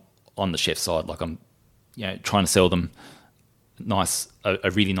on the chef side, like I'm trying to sell them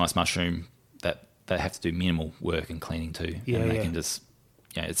a really nice mushroom that they have to do minimal work and cleaning to, and they can just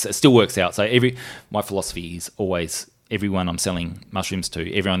it still works out. So my philosophy is always everyone I'm selling mushrooms to,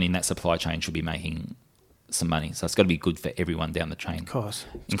 everyone in that supply chain should be making some money. So it's got to be good for everyone down the chain, of course,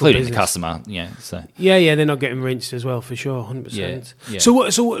 including the customer. So they're not getting rinsed as well for sure, 100%. Yeah. So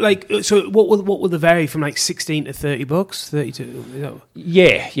what will they vary from like $16 to $30,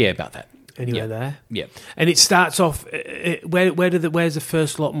 32? About that. Anywhere there, yeah. And it starts off. Where's the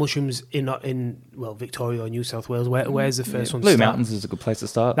first lot of mushrooms in Victoria or New South Wales? Where's the first one? Blue Mountains is a good place to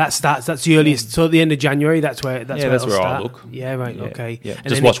start. That's the earliest. So at the end of January, that's where I look. Yeah, right. Yeah, okay. Yeah. And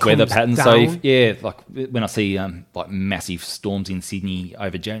just watch weather patterns. Down. So like when I see like massive storms in Sydney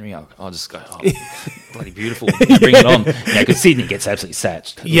over January, I'll just go, bloody beautiful. Bring it on. Because Sydney gets absolutely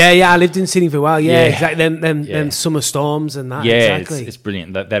satched. I lived in Sydney for a while. Yeah, exactly. Them summer storms and that. Yeah, exactly. It's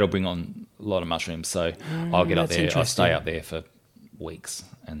brilliant. That'll bring on a lot of mushrooms, so I'll get up there. I'll stay up there for weeks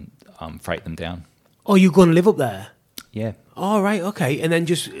and freight them down. Oh, you're going to live up there? Yeah. Oh, right, okay, and then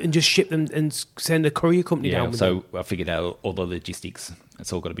just ship them and send a courier company down. So I figured out all the logistics.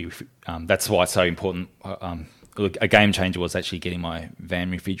 It's all got to be. That's why it's so important. A game changer was actually getting my van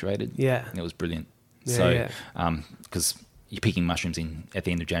refrigerated. Yeah, and it was brilliant. Because you're picking mushrooms at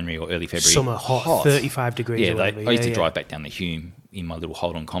the end of January or early February. Summer, hot, 35 degrees. Yeah, or whatever. I used to drive back down the Hume in my little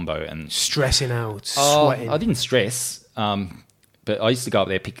hold-on combo and stressing out, Oh, sweating. I didn't stress, but I used to go up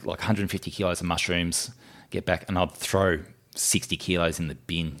there, pick like 150 kilos of mushrooms, get back, and I'd throw 60 kilos in the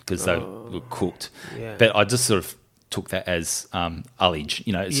bin because they were cooked. Yeah. But I just sort of took that as ullage,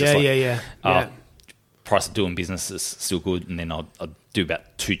 you know. It's just like, yeah. price of doing business is still good, and then I'd do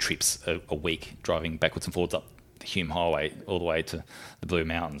about 2 trips a week, driving backwards and forwards up the Hume Highway all the way to the Blue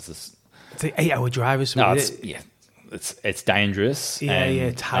Mountains. It's an 8-hour drive or No, something. it's dangerous.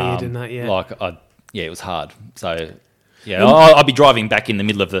 Yeah, tired and that. Yeah, It was hard. So yeah, I'd be driving back in the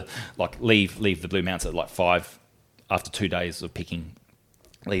middle of the leave the Blue Mountains at like 5 after 2 days of picking.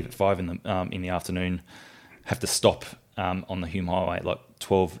 Leave at 5 in the afternoon. Have to stop on the Hume Highway at like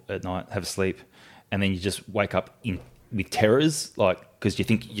 12 at night. Have a sleep, and then you just wake up with terrors, because you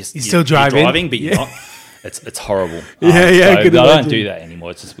think you're still driving, but you're not. It's horrible. Yeah, I don't imagine. do that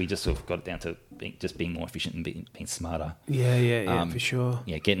anymore. It's just we just sort of got it down to being more efficient and being smarter. Yeah, for sure.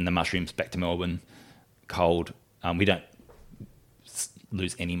 Yeah, getting the mushrooms back to Melbourne, cold. We don't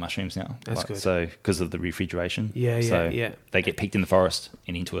lose any mushrooms now. That's good. So because of the refrigeration. Yeah. They get picked in the forest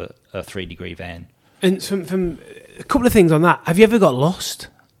and into a 3-degree van. And from a couple of things on that. Have you ever got lost?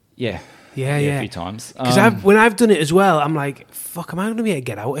 Yeah. Yeah. A few times. Because when I've done it as well, I'm like, fuck, am I going to be able to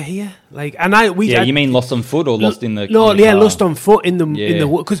get out of here? You mean lost on foot or lost in the? No, in the car? lost on foot in the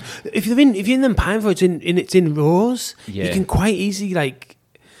because if you're in them pine forests it's in rows, you can quite easily I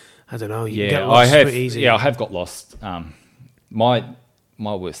don't know, you can get lost pretty easy. Yeah, I have got lost. My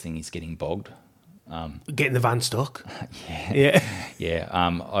worst thing is getting bogged. Getting the van stuck. Yeah.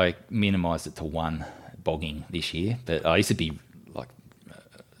 I minimised it to 1 bogging this year, but I used to be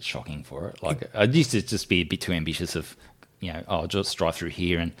shocking for it. I used to just be a bit too ambitious of, I'll just drive through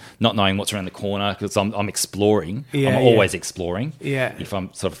here and not knowing what's around the corner because I'm exploring. I'm always exploring. Yeah. If I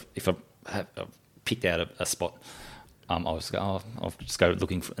have picked out a spot, I'll just go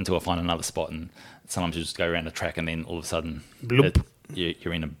looking until I find another spot, and sometimes you just go around the track and then all of a sudden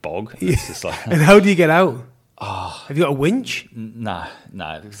you're in a bog. Yeah. It's just like, and how do you get out? Have you got a winch? No.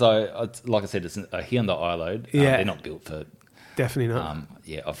 So, like I said, it's a Hyundai iLoad. They're not built for. Definitely not.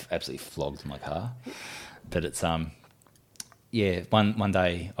 I've absolutely flogged my car, but it's One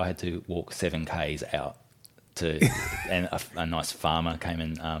day I had to walk 7 k's out and a nice farmer came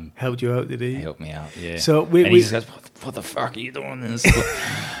and helped you out, did he? Helped me out. Yeah. So he just goes, "What the fuck are you doing?" And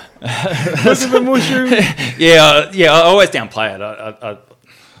Look at the mushroom. I always downplay it.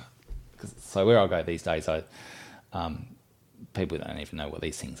 So where I go these days, people don't even know what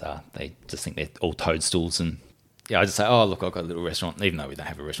these things are. They just think they're all toadstools, and I just say, "Oh, look, I've got a little restaurant." Even though we don't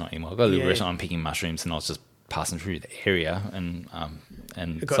have a restaurant anymore, I've got a little restaurant. I'm picking mushrooms, and I was just passing through the area, and so I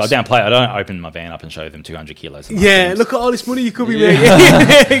downplay it. I don't open my van up and show them 200 kilos. Of mushrooms. Look at all this money you could be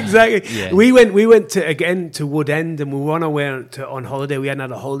making. Exactly. Yeah. We went to Wood End, and we were on our way on holiday. We hadn't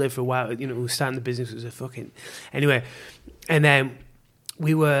had a holiday for a while. We were starting the business. It was a fucking anyway, and then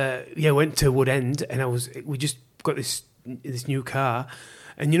we went to Wood End, and we just got this new car,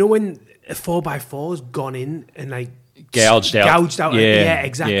 and when a 4x4's gone in and gouged out. Yeah,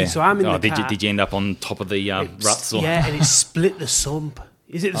 exactly. Yeah. So I'm in the car. Did you end up on top of the ruts? Or? Yeah, and it split the sump.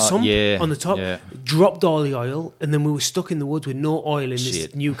 Is it the sump on the top? Yeah. Dropped all the oil, and then we were stuck in the woods with no oil in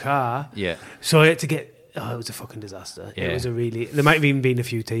this new car. Yeah. So I had to get. Oh, it was a fucking disaster. Yeah. It was there might have even been a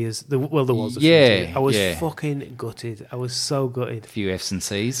few tears. There was a few tears. I was fucking gutted. I was so gutted. A few F's and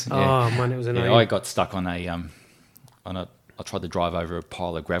C's. Oh man, it was annoying. Yeah, I got stuck on I tried to drive over a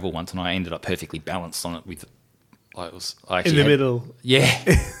pile of gravel once, and I ended up perfectly balanced on it with. In the middle. Yeah,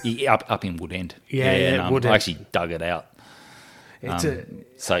 up in Wood End. And Wood End. I actually dug it out.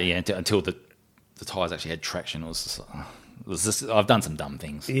 Until the tyres actually had traction, it was just I've done some dumb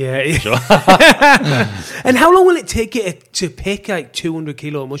things. Yeah. Sure. And how long will it take you to pick 200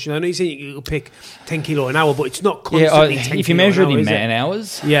 kilo mushroom? I know you're saying you'll pick 10 kilo an hour, but it's not constantly 10 if you kilo measure an it hour, in man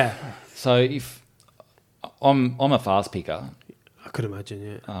hours. Yeah. So if I'm a fast picker. I could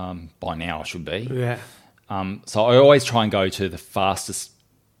imagine, yeah. By now I should be. Yeah. So I always try and go to the fastest.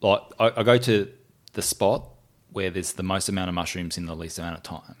 I go to the spot where there's the most amount of mushrooms in the least amount of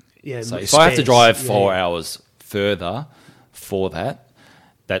time. Yeah. So if I have to drive 4 hours further for that,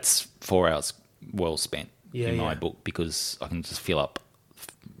 that's 4 hours well spent in my book, because I can just fill up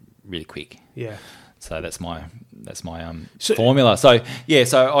really quick. Yeah. So that's my formula. So I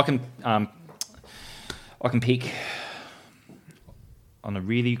can pick on a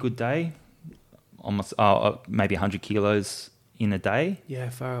really good day. Almost maybe 100 kilos in a day. Yeah,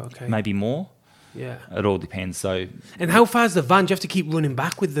 far okay. Maybe more. Yeah. It all depends. So And how far's the van? Do you have to keep running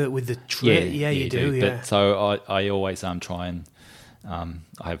back with the tray? Yeah, you do. Yeah. But so I always try and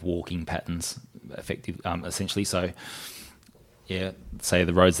I have walking patterns, effective essentially. So yeah, say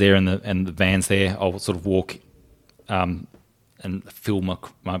the road's there and the van's there, I'll sort of walk and fill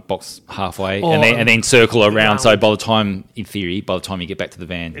my box halfway, and then circle around. So by the time you get back to the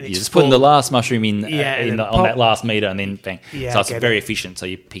van, you're just putting the last mushroom in, on that last meter, and then bang. Yeah, so it's very efficient. So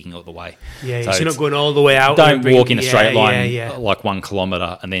you're picking all the way. Yeah, so you're not going all the way out. Don't walk in a straight line like 1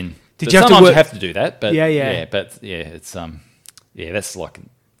 kilometre, and then. Did you have sometimes to you have to do that, but it's that's like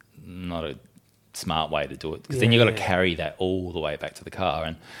not a smart way to do it, because then you've got to carry that all the way back to the car,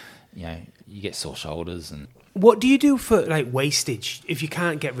 and you get sore shoulders. And what do you do for like wastage if you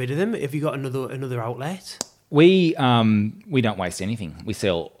can't get rid of them? Have you got another outlet? We don't waste anything. We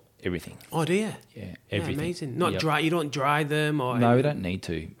sell everything. Oh, do you? Yeah, everything. Yeah, amazing. Not dry. You don't dry them, or no, we don't need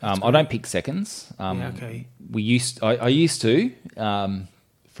to. I don't pick seconds. Okay. I used to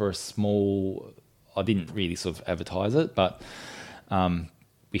for a small. I didn't really sort of advertise it, but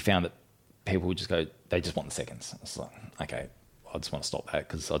we found that people would just go. They just want the seconds. It's like, okay, I just want to stop that,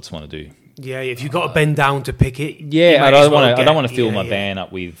 because I just want to do. Yeah, if you've got to bend down to pick it. Yeah, I don't want to fill my van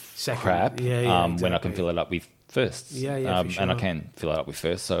up with crap exactly. when I can fill it up with first. Yeah, for sure. And I can fill it up with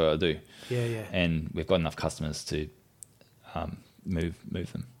first, so I do. Yeah. And we've got enough customers to move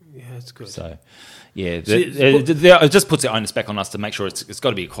them. Yeah, that's good. So, yeah, it just puts the onus back on us to make sure it's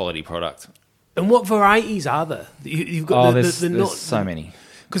got to be a quality product. And what varieties are there? You've got there's so many.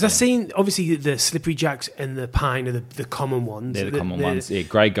 Because I've seen, obviously, the Slippery Jacks and the Pine are the common ones. They're the common ones. Yeah,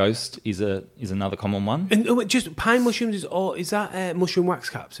 Grey Ghost is another common one. And just pine mushrooms is that mushroom wax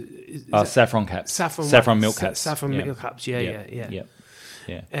caps? Saffron caps. Saffron milk caps. Saffron milk caps. Yeah.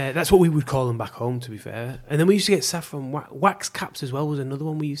 Yeah. That's what we would call them back home, to be fair. And then we used to get saffron wax caps as well. Was another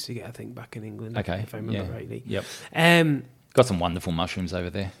one we used to get, I think, back in England. Okay. If I remember rightly. Yep. Got some wonderful mushrooms over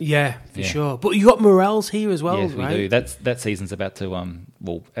there. Yeah, for sure. But you got morels here as well, yes, right? we do. That season's about to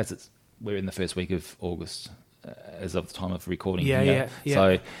we're in the first week of August as of the time of recording. Yeah.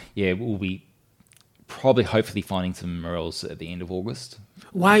 So we'll be probably hopefully finding some morels at the end of August.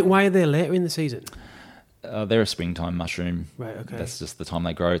 Why are they later in the season? They're a springtime mushroom. Right. Okay. That's just the time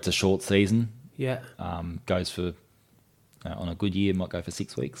they grow. It's a short season. Yeah. Goes for on a good year might go for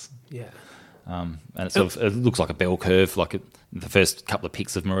 6 weeks. Yeah. And it looks like a bell curve. Like the first couple of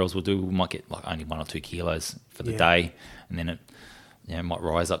picks of morels we might get like only 1 or 2 kilos for the day, and then it might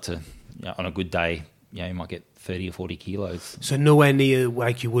rise up to on a good day. You might get 30 or 40 kilos. So nowhere near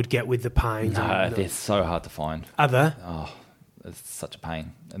like you would get with the pines. No, they're so hard to find. Are they? Oh, it's such a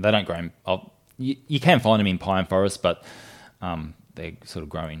pain. And they don't grow. You can find them in pine forests, but they're sort of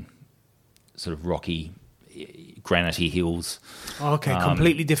growing, sort of rocky, granity hills. Okay,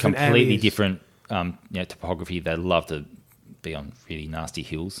 completely different completely areas. Different topography. They love to be on really nasty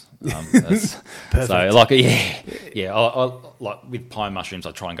hills. So like I like with pine mushrooms,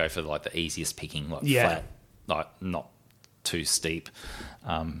 I try and go for like the easiest picking, like flat, like not too steep.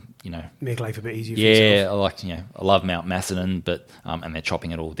 Make life a bit easier. For yourself. I love Mount Macedon, but and they're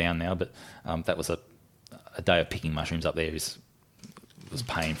chopping it all down now. But that was a day of picking mushrooms up there was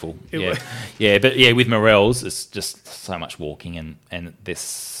painful. But with morels, it's just so much walking, and they're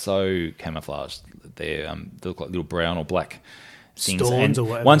so camouflaged. They look like little brown or black things. Stones and or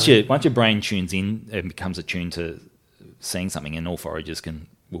whatever. Once your brain tunes in, it becomes attuned to seeing something, and all foragers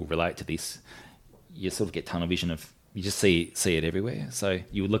will relate to this. You sort of get tunnel vision you just see it everywhere. So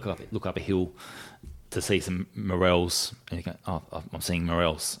you would look up a hill to see some morels, and you go, "Oh, I'm seeing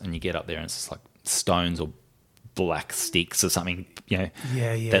morels," and you get up there, and it's just like stones or black sticks or something,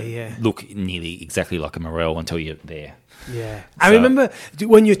 that look nearly exactly like a morel until you're there. Yeah, I remember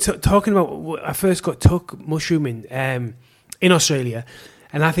when you're talking about. I first got took mushrooming in Australia,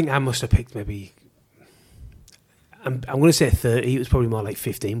 and I think I must have picked maybe. I'm going to say 30. It was probably more like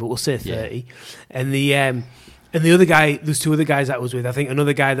 15, but we'll say 30. Yeah. And the other guy, there's 2 other guys that I was with. I think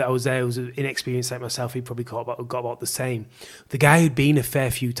another guy that I was there was inexperienced like myself. He probably got about the same. The guy who'd been a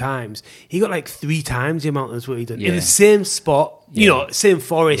fair few times, he got like 3 times the amount as what he done in the same spot. Same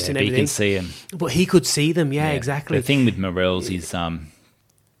forest and everything. You can see them, but he could see them. Yeah, exactly. The thing with morels is,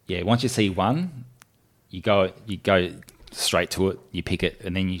 once you see one, you go straight to it. You pick it,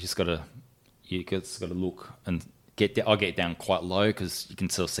 and then you just got to look and I get down quite low because you can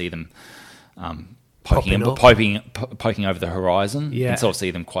still see them. Poking over the horizon. You can sort of see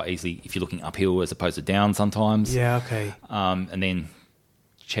them quite easily if you're looking uphill as opposed to down sometimes. Yeah, okay. And then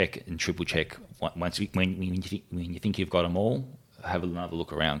check and triple check when you think you've got them all. Have another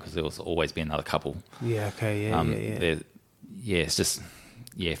look around because there'll always be another couple. Yeah, okay, yeah. It's just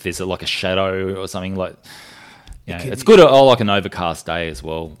if there's like a shadow or something like. Yeah, could- it's good on like an overcast day as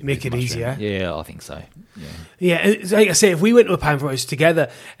well. Make with it mushroom. easier. Yeah, I think so. Yeah. Yeah, it's like I say, if we went to a pine forest together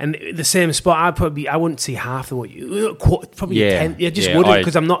and the same spot, I wouldn't see half of what you, probably Yeah, a tenth. Yeah, just yeah, wouldn't I-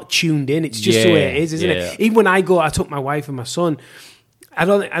 because I'm not tuned in. It's just the way it is, isn't Yeah. it? Even when I go, I took my wife and my son. I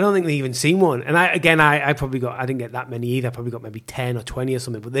don't think they even seen one. And I didn't get that many either. I probably got maybe 10 or 20 or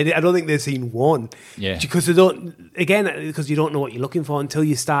something. But I don't think they've seen one. Yeah. Because because you don't know what you're looking for until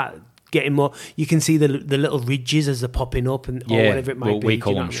you start getting more. You can see the little ridges as they're popping up or whatever it might be. We Do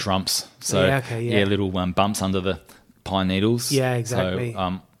call you know them what I mean? shrumps. So Yeah, okay, yeah. little bumps under the pine needles. Yeah, exactly.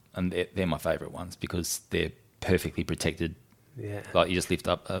 So, and they're my favourite ones because they're perfectly protected. Yeah. Like you just lift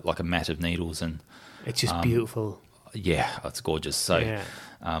up like a mat of needles and It's just beautiful. yeah, it's gorgeous. So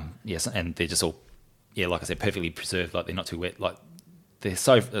Yeah. yes, and they're just all like I said, perfectly preserved. Like they're not too wet. Like they're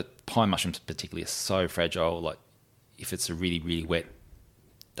so pine mushrooms particularly are so fragile. Like if it's a really really wet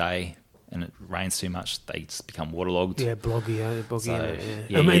day and it rains too much, they just become waterlogged. Yeah, boggy. So,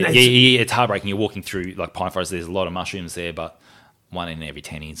 Yeah. I mean, it's heartbreaking. You're walking through like pine forest. There's a lot of mushrooms there, but 1 in every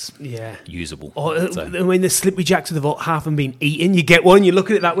 10 is usable. Or So- when the slippery jacks have about half them been eaten, you get one. You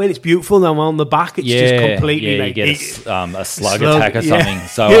look at it that way, and it's beautiful. Now on the back, it's just completely you like get a slug attack or yeah. something.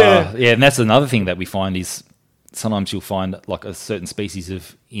 So and that's another thing that we find is sometimes you'll find like a certain species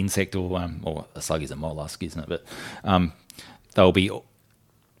of insect or a slug is a mollusk, isn't it? But they'll be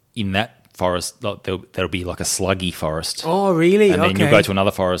in that forest. Like, there'll be like a sluggy forest. Oh, really? And then Okay. you'll go to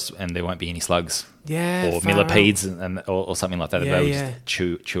another forest and there won't be any slugs. Yeah, Or far millipedes or something like that. Yeah, They'll yeah.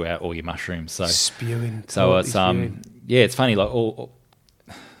 just chew out all your mushrooms. So spewing. so totally it's spewing. it's funny. Like all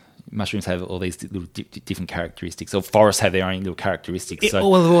mushrooms have all these little different characteristics. Or forests have their own little characteristics. So their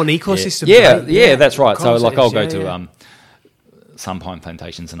own ecosystem. yeah, right? yeah, that's right. So Of course like it I'll is, go yeah, to yeah. some pine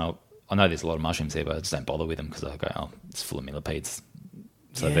plantations and I know there's a lot of mushrooms there, but I just don't bother with them because I go, it's full of millipedes.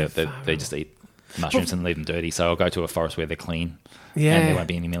 So Yeah, they just eat mushrooms and leave them dirty. So I'll go to a forest where they're clean and Yeah. there won't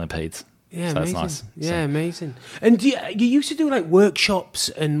be any millipedes. Yeah, so amazing. that's nice. Yeah, So- amazing. And do you used to do like workshops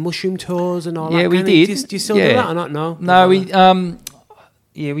and mushroom tours and all that? Yeah, we kind of- did. Do you still do Yeah. that or not? No. No,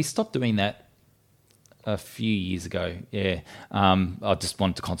 we stopped doing that a few years ago. Yeah, I just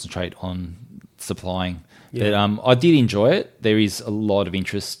wanted to concentrate on supplying. Yeah. But I did enjoy it. There is a lot of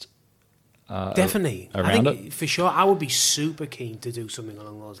interest. Definitely. I around think for sure, I would be super keen to do something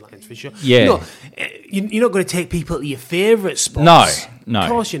along those lines for sure. Yeah. You know, you're not going to take people to your favourite spots. No, Of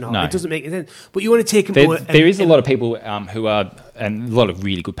course you're not. no. It doesn't make any sense. But you want to take them There is a lot of people who are, and a lot of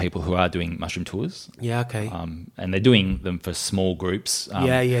really good people who are doing mushroom tours. Yeah, okay. And they're doing them for small groups.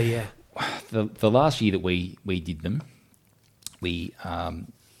 yeah. The last year that we did them, they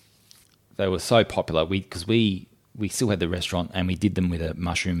were so popular because we still had the restaurant and we did them with a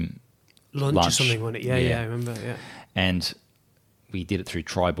mushroom Lunch or lunch. something, wasn't it? Yeah, I remember, yeah. And we did it through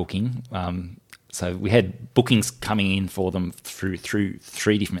Try Booking. So we had bookings coming in for them through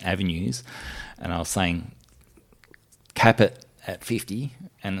 3 different avenues, and I was saying cap it at 50,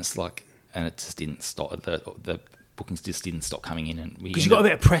 and it just didn't stop. The bookings just didn't stop coming in, and Because you got a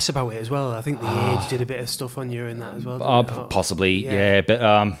bit of press about it as well. I think The Age did a bit of stuff on you and that as well. didn't it? possibly, yeah.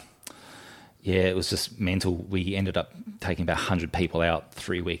 but it was just mental. We ended up taking about 100 people out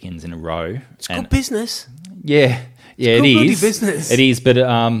 3 weekends in a row. It's good business. Yeah, it good bloody is. business. It is, but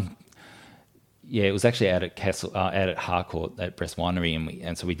it was actually out at Harcourt at Brest Winery,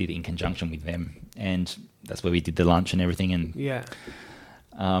 and so we did it in conjunction with them, and that's where we did the lunch and everything, and Yeah.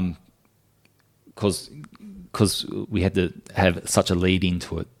 because we had to have such a lead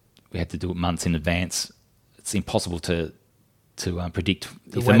into it, we had to do it months in advance. It's impossible to predict if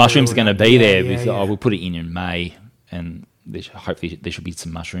the weather mushrooms or are going to that. be Yeah, there. yeah, because, yeah. we'll put it in May, and hopefully there should be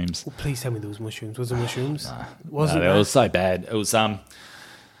some mushrooms. Well, please tell me those mushrooms. Was there mushrooms? No, Wasn't it there? was so bad. It was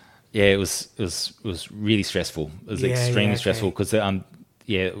it was really stressful. It was Yeah, extremely yeah, stressful okay. because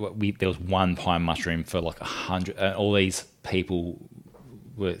there was one pine mushroom for like 100. All these people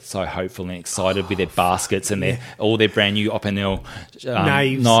were so hopeful and excited with their baskets and all their brand new Opinel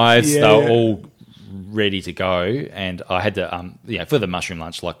knives. Yeah, They were yeah. all ready to go, and I had to for the mushroom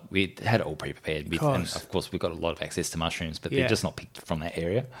lunch, like we had it all pre-prepared with, and course. of course we've got a lot of access to mushrooms, but Yeah. they're just not picked from that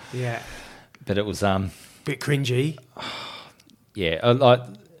area. Yeah. But it was Bit cringy.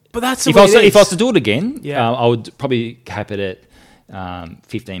 But that's the if way I was, it if I was is. to do it again, Yeah. I would probably cap it at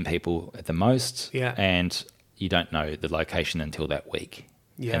 15 people at the most. Yeah. And you don't know the location until that week.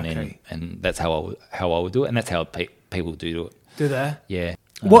 Yeah, And then okay. and that's how I would do it, and that's how people do it. Do they? Yeah.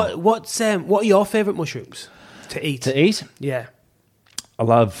 What are your favourite mushrooms to eat? To eat? Yeah. I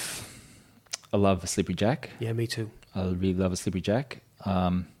love a slippery jack. Yeah, me too. I really love a slippery jack.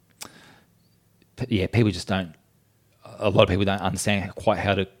 But yeah, people just don't. a lot of people don't understand quite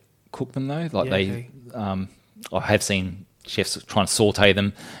how to cook them though. Like I have seen chefs trying to saute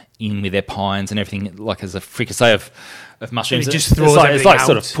them in with their pines and everything, like as a fricassee of mushrooms. And it just throws it's like out.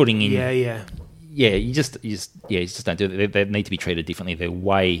 sort of putting in. Yeah. You just don't do it. They need to be treated differently. They're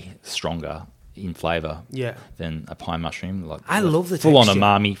way stronger in flavour than a pine mushroom. Like I love the full on texture.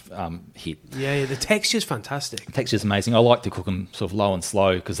 umami hit. Yeah, the texture's fantastic. The texture's amazing. I like to cook them sort of low and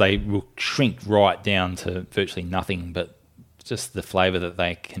slow because they will shrink right down to virtually nothing, but just the flavour that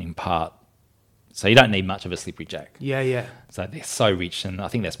they can impart. So you don't need much of a slippery jack. Yeah. So they're so rich, and I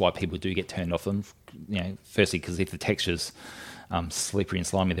think that's why people do get turned off them. You know, firstly because if the texture's slippery and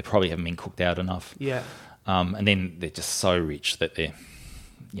slimy, they probably haven't been cooked out enough. Yeah. And then they're just so rich that they're,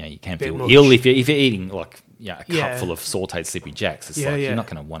 you can Bit feel much. ill if you're eating like a cup full of sautéed slippery jacks. It's you're not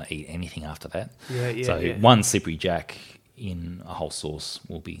going to want to eat anything after that. So one slippery jack in a whole sauce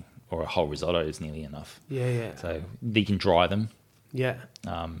will be, or a whole risotto is nearly enough. Yeah. So you can dry them. Yeah.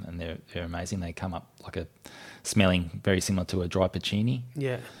 And they're amazing. They come up like smelling very similar to a dry porcini.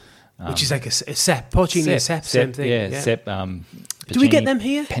 Yeah. Which is like a cep, porcini and cep, same thing. Yeah, cep. Do we get them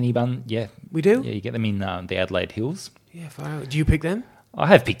here? Penny bun, yeah. We do? Yeah, you get them in the Adelaide Hills. Yeah, far out. Do you pick them? I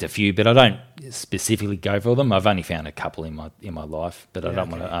have picked a few, but I don't specifically go for them. I've only found a couple in my life, but I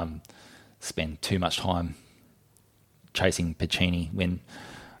don't want to spend too much time chasing porcini when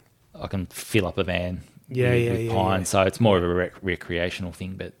I can fill up a van with pine. Yeah. So it's more of a recreational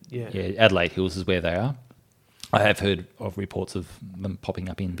thing, but Adelaide Hills is where they are. I have heard of reports of them popping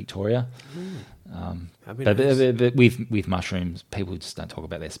up in Victoria. But with mushrooms, people just don't talk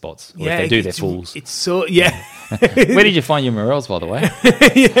about their spots. Or if they do, they're fools. It's so, Where did you find your morels, by the way?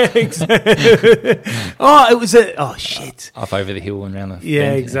 Exactly. It was shit. Up over the hill and around the Yeah,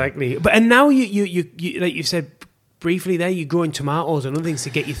 bend. exactly. But and now you like you said briefly there, you're growing tomatoes and other things to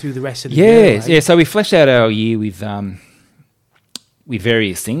get you through the rest of the year. Right? Yeah. So we fleshed out our year with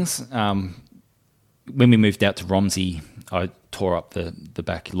various things. When we moved out to Romsey, I tore up the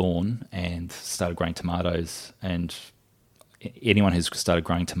back lawn and started growing tomatoes. And anyone who's started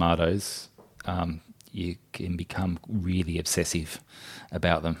growing tomatoes, you can become really obsessive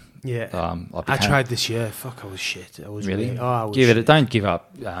about them. Yeah. I tried this year. Fuck, I was shit. I was really. I was give shit. it. Don't give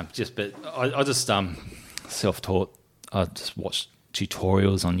up. But I just self-taught. I just watched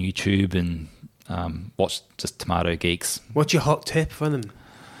tutorials on YouTube and watched just tomato geeks. What's your hot tip for them?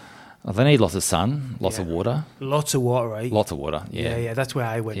 Oh, they need lots of sun, lots of water. Lots of water, right? Lots of water, yeah. Yeah, that's where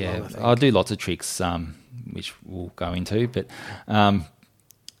I went wrong, I think. I'll do lots of tricks, which we'll go into. But,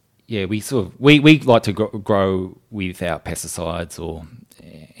 we like to grow without pesticides or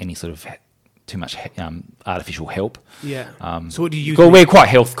any sort of too much artificial help. Yeah. So what do you use? Well, we're quite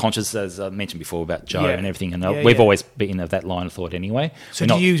health conscious, as I mentioned before, about Joe and everything. And we've always been of that line of thought anyway. So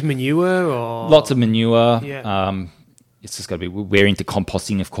do you use manure or? Lots of manure. Yeah. It's just got to be. We're into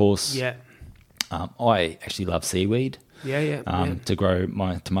composting, of course. Yeah. I actually love seaweed. To grow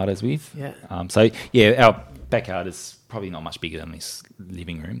my tomatoes with. Yeah. Our backyard is probably not much bigger than this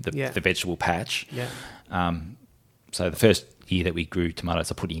living room. The vegetable patch. Yeah. So the first year that we grew tomatoes,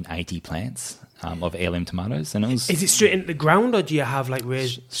 I put in 80 plants of heirloom tomatoes, and it was. Is it straight into the ground, or do you have like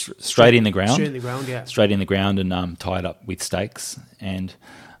raised? Straight in the ground. Straight in the ground, yeah. Straight in the ground and tied up with stakes, and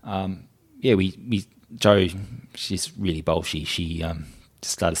Joe, she's really bolshy. She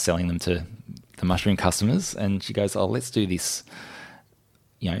just started selling them to the mushroom customers, and she goes, "Oh, let's do this,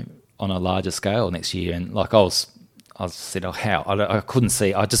 on a larger scale next year." And like I said, how? I couldn't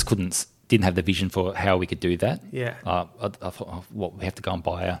see. Didn't have the vision for how we could do that. Yeah. I thought, we have to go and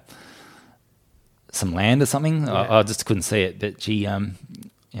buy some land or something. Yeah. I just couldn't see it. But she,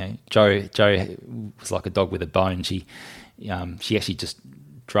 Joe was like a dog with a bone. She actually just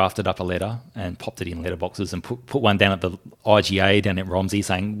drafted up a letter and popped it in letterboxes and put one down at the IGA down at Romsey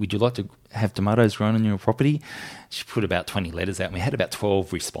saying, "Would you like to have tomatoes grown on your property?" She put about 20 letters out and we had about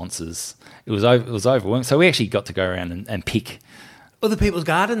 12 responses. It was overwhelming. So we actually got to go around and pick other people's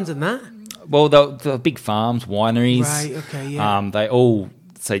gardens and that? Well, the big farms, wineries. Right, okay, yeah. They all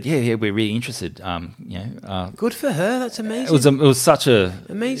said, yeah, we're really interested. Good for her. That's amazing. It was such a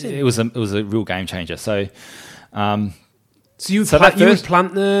amazing. It was a real game changer. So, you would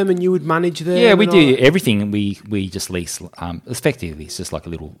plant them and you would manage them. Yeah, we do everything. We just lease. Effectively, it's just like a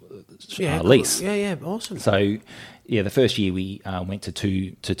little lease. Yeah, awesome. So, the first year we went to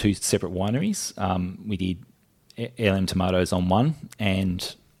two separate wineries. We did heirloom tomatoes on one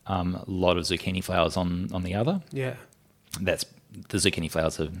and a lot of zucchini flowers on the other. Yeah, that's the zucchini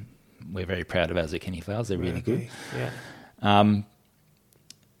flowers. We're very proud of our zucchini flowers. They're really good. Yeah.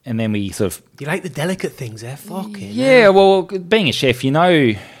 And then we sort of... You like the delicate things, eh? Fucking yeah, well, being a chef,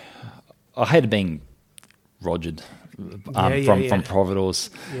 I hated being rogered, from Providors.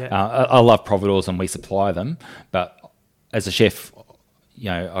 Yeah. I love Providors and we supply them, but as a chef, you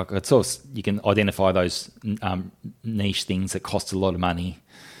know, I could you can identify those niche things that cost a lot of money.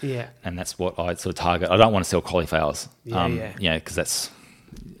 Yeah. And that's what I sort of target. I don't want to sell cauliflowers. Yeah. You know, because that's...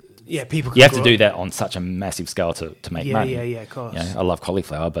 Yeah, people. You have to do that on such a massive scale to make money. Yeah, of course. You know, I love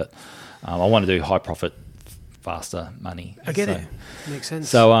cauliflower, but I want to do high profit, faster money. I get it. Makes sense.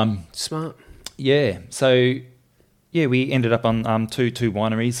 So, smart. yeah. So, yeah, we ended up on two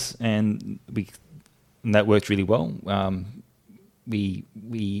wineries, and that worked really well. I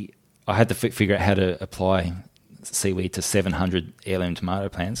had to figure out how to apply seaweed to 700 heirloom tomato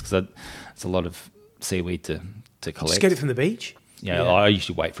plants because it's a lot of seaweed to collect. Just get it from the beach. Yeah, I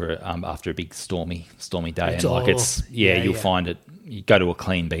usually wait for it after a big stormy day, you'll find it. You go to a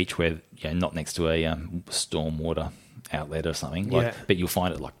clean beach where not next to a storm water outlet or something, but you'll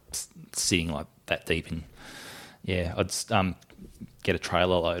find it like sitting like that deep in. Yeah, I'd get a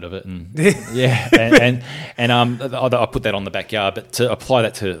trailer load of it, and I put that on the backyard. But to apply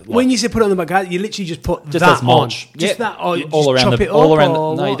that to when you say put it on the backyard, you literally just put just that as mulch, on, just that, or all just around chop it all up, around.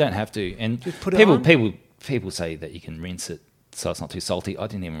 or No, you what? don't have to. And Just put it on? people say that you can rinse it so it's not too salty. I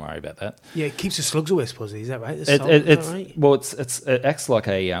didn't even worry about that. Yeah, it keeps the slugs away, supposedly. Is that right? Is that right? Well, it acts like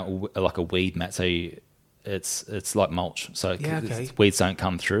a weed mat, so it's like mulch. So weeds don't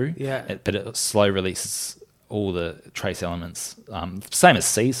come through. Yeah, but it slow releases all the trace elements. Same as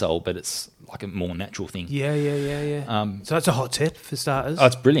sea salt, but it's like a more natural thing. Yeah. So that's a hot tip for starters. Oh,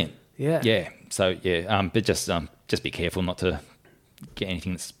 it's brilliant. Yeah. So but just be careful not to get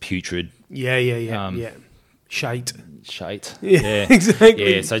anything that's putrid. Yeah. Shite. Yeah,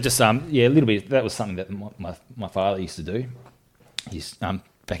 exactly. Yeah, so just a little bit. That was something that my father used to do. He's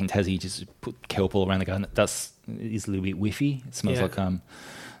back in Tassie, he just put kelp all around the garden. It is a little bit whiffy. It smells like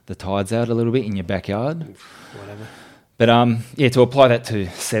the tide's out a little bit in your backyard. Whatever. But to apply that to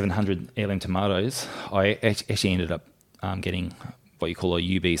 700 heirloom tomatoes, I actually ended up getting what you call a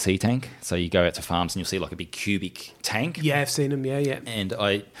UBC tank. So you go out to farms and you'll see like a big cubic tank. Yeah, I've seen them. Yeah. And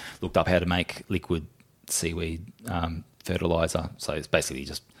I looked up how to make liquid seaweed fertilizer. So it's basically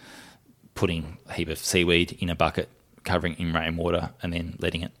just putting a heap of seaweed in a bucket, covering it in rainwater, and then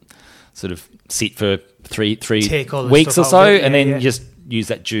letting it sort of sit for three weeks or so, and then you just use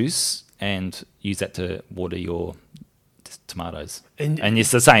that juice and use that to water your tomatoes, and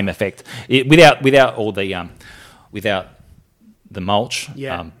it's the same effect without all the without the mulch.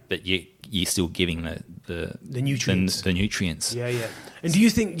 But you're still giving the nutrients. The nutrients. Yeah. And do you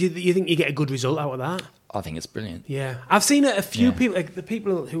think you get a good result out of that? I think it's brilliant. Yeah, I've seen a few people, like the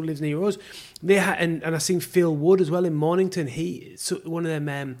people who live near us. They and I've seen Phil Wood as well in Mornington. One of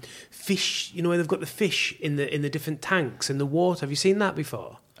them fish. You know where they've got the fish in the different tanks in the water. Have you seen that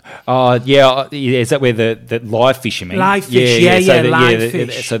before? Is that where the live fish, you mean? Live fish, live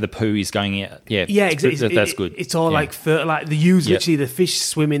fish. So the poo is going out. Yeah, exactly. That's good. It's all like they use literally the fish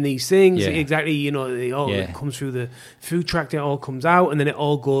swim in these things. Yeah. Exactly. It comes through the food tract. It all comes out, and then it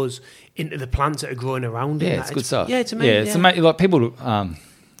all goes into the plants that are growing around it. Yeah, it's good stuff. Yeah, it's amazing. Yeah, it's amazing. Like people,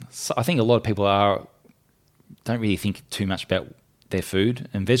 I think a lot of people don't really think too much about their food,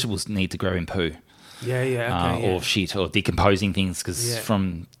 and vegetables need to grow in poo. Or shit, or decomposing things, because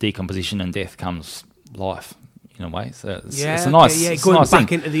from decomposition and death comes life in a way. So it's a nice, going nice back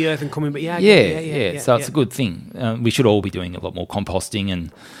thing. into the earth and coming. But So it's a good thing. We should all be doing a lot more composting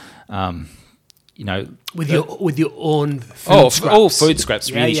and, with your own food scraps. All food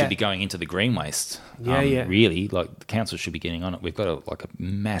scraps really should be going into the green waste. Really, like the council should be getting on it. We've got a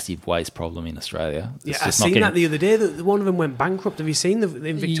massive waste problem in Australia. I seen that the other day. One of them went bankrupt. Have you seen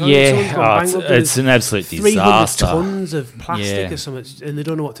in Victoria? It's an absolute 300 disaster. tons of plastic or something, and they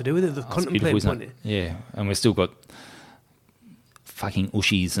don't know what to do with it. They're contemplating putting it. Yeah, and we've still got fucking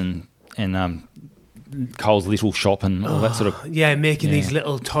Ushies and Cole's Little Shop and all that sort of... making these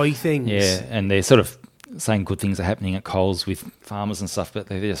little toy things. Yeah, and they're sort of saying good things are happening at Coles with farmers and stuff, but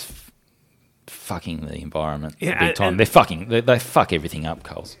they're just fucking the environment big time. They fuck everything up,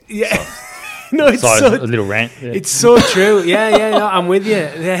 Coles. Yeah. So, no, it's so... A little rant. Yeah. It's so true. No, I'm with you.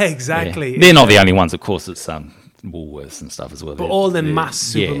 Yeah, exactly. Yeah. They're not the only ones, of course. It's Woolworths and stuff as well. But all the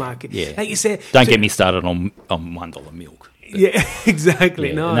mass supermarkets. Yeah. Like you say... Don't get me started on $1 milk. Yeah, exactly.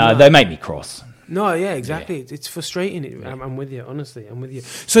 Yeah. No, they make me cross. No, yeah, exactly. Yeah. It's frustrating. I'm with you, honestly. I'm with you.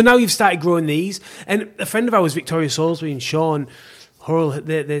 So now you've started growing these, and a friend of ours, Victoria Salisbury and Sean Hurrell,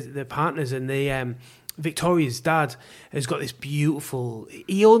 they're partners, and Victoria's dad has got this beautiful.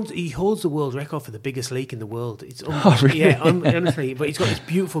 He holds the world record for the biggest leek in the world. It's really? Yeah, honestly. But he's got this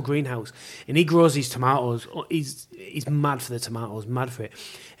beautiful greenhouse, and he grows these tomatoes. He's mad for the tomatoes, mad for it,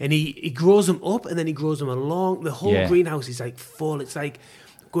 and he grows them up, and then he grows them along. The whole greenhouse is like full. It's like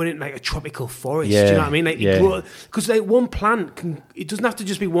going in like a tropical forest. Do you know what I mean? Like, because like one plant it doesn't have to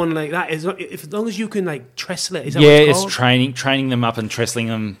just be one like that. As long as you can like trestle it. Is that what it's called? training them up and trestling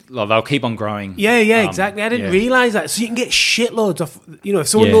them. Like, they'll keep on growing. Yeah, exactly. I didn't realise that. So you can get shitloads of, if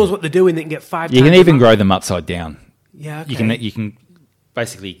someone knows what they're doing, they can get 5 times. You can even grow them upside down. Yeah, okay. You can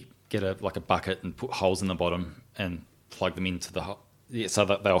basically get a bucket and put holes in the bottom and plug them into so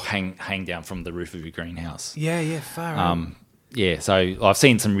that they'll hang down from the roof of your greenhouse. Yeah, far out. Yeah, so I've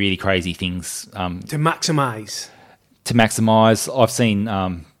seen some really crazy things. To maximise. I've seen, I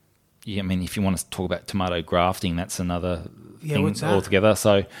mean, if you want to talk about tomato grafting, that's another thing what's that? altogether.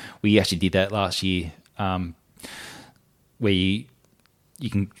 So we actually did that last year, where you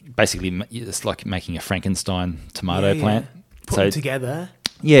can basically, it's like making a Frankenstein tomato plant. Put them together.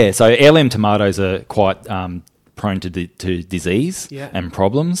 Yeah, so heirloom tomatoes are quite prone to disease and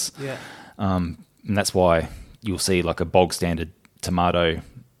problems. Yeah. And that's why you'll see like a bog standard tomato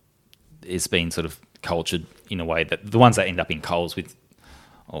is being sort of cultured in a way that the ones that end up in Coles with,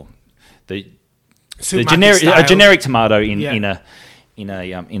 the generic tomato in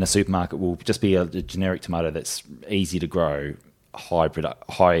a supermarket will just be a generic tomato that's easy to grow, high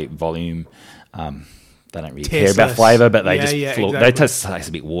volume. They don't really care about flavour, but they they taste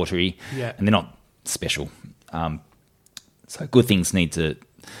a bit watery, and they're not special. So good things need to.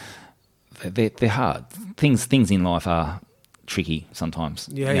 They're hard. Things in life are tricky sometimes.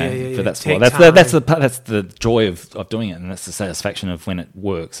 But that's why that's the joy of doing it, and that's the satisfaction of when it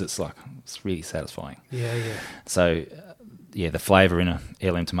works. It's really satisfying. Yeah. So the flavour in a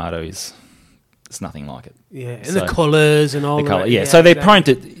heirloom tomato it's nothing like it. Yeah, and so, the colours and all the colour. That. Yeah, so they're prone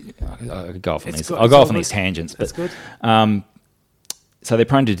to. I'll go off on these. I'll go off on these tangents, but that's good. So they're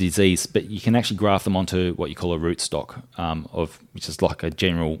prone to disease, but you can actually graft them onto what you call a rootstock, which is like a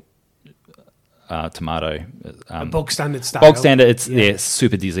general tomato. A bog standard style. Bog standard, it's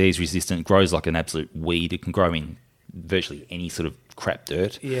super disease resistant, grows like an absolute weed. It can grow in virtually any sort of crap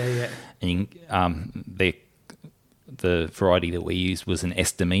dirt. Yeah. And the variety that we used was an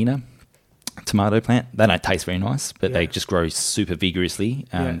Estamina tomato plant. They don't taste very nice, but they just grow super vigorously.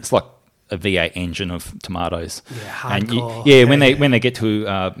 It's like a V8 engine of tomatoes. Yeah, hardcore. And when they get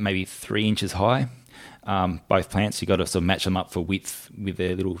to maybe 3 inches high, both plants, you got to sort of match them up for width with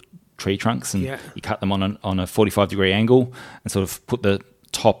their little tree trunks, and you cut them on a 45-degree angle and sort of put the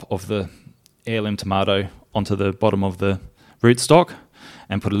top of the heirloom tomato onto the bottom of the rootstock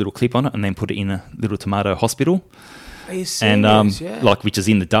and put a little clip on it, and then put it in a little tomato hospital. Are you serious? And which is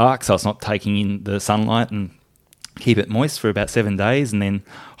in the dark, so it's not taking in the sunlight, and keep it moist for about 7 days, and then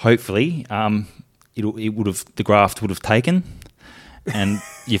hopefully the graft would have taken, and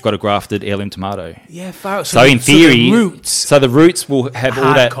you've got a grafted heirloom tomato. Yeah, far. So in theory, the roots will have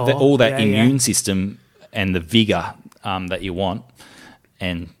all that immune yeah. system and the vigor that you want,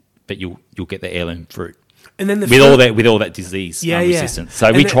 but you'll get the heirloom fruit. And then with all that disease resistance.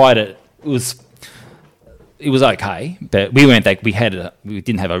 So we tried it. It was okay, but we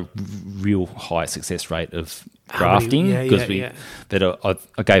didn't have a real high success rate of grafting because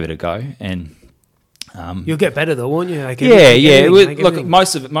I gave it a go, and you'll get better though, won't you? Look,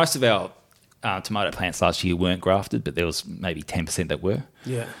 most of our tomato plants last year weren't grafted, but there was maybe 10% that were.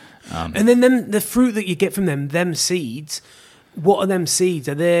 Yeah, and then the fruit that you get from them seeds. What are them seeds?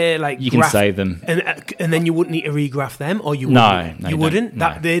 Are they like you can save them, and then you wouldn't need to regraft them, or you wouldn't? No, you wouldn't.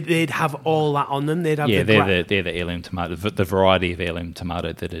 No. They'd have all that on them. They'd have they're the heirloom tomato, the variety of heirloom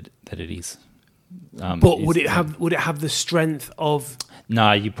tomato that it is. But would it have the strength of?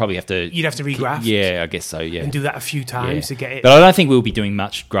 No, you probably have to. You'd have to regraft. Yeah, I guess so. Yeah, and do that a few times to get it. But I don't think we'll be doing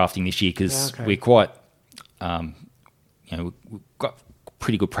much grafting this year because we're quite, we've got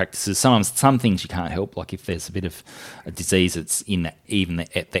pretty good practices. Some things you can't help, like if there's a bit of a disease that's in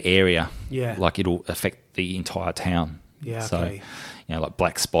the area, like it'll affect the entire town. Yeah. So, okay. Like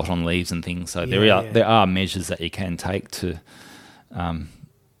black spot on leaves and things. So there are measures that you can take to,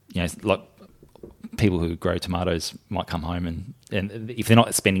 like people who grow tomatoes might come home and if they're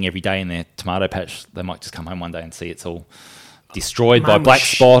not spending every day in their tomato patch, they might just come home one day and see it's all destroyed by black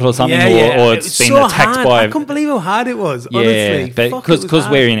spot or something, or it's been attacked hard. by. I couldn't believe how hard it was. Honestly, but because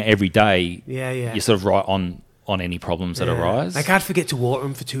we're in it every day, you're sort of right on any problems that arise. Like I'd forget to water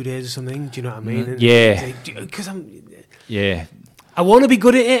them for 2 days or something. Do you know what I mean? Yeah, because I I want to be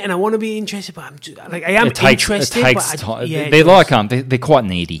good at it and I want to be interested, but I'm just, like I am interested. It takes but time. Yeah, They're like they're quite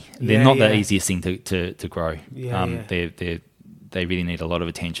needy. They're Yeah, not the yeah. easiest thing to grow. Yeah, They really need a lot of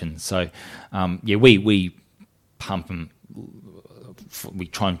attention. So we pump them. We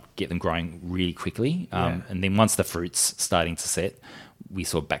try and get them growing really quickly, and then once the fruit's starting to set, we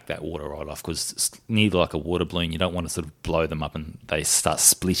sort of back that water right off because it's nearly like a water balloon. You don't want to sort of blow them up and they start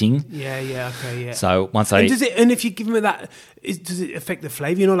splitting. Okay. So once they And if you give them that, does it affect the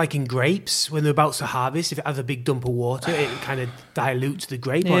flavour? You know, like in grapes when they're about to harvest, if it has a big dump of water, it kind of dilutes the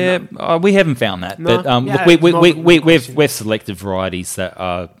grape. yeah, Or not? we haven't found that, No? but Yeah, look, it's not- we've selected varieties that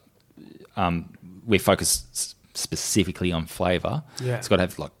are we're focused specifically on flavour. Yeah. It's got to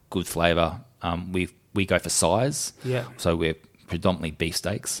have like good flavour. We go for size. Yeah. So we're predominantly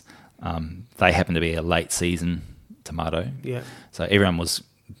beefsteaks. They happen to be a late season tomato. Yeah. So everyone was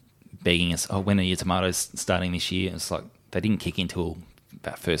begging us, when are your tomatoes starting this year? And it's like they didn't kick in till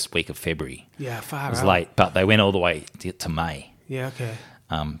about first week of February. Yeah, far It was out. late, but they went all the way to May. Yeah, okay.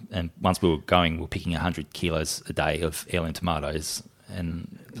 And once we were picking 100 kilos a day of heirloom tomatoes.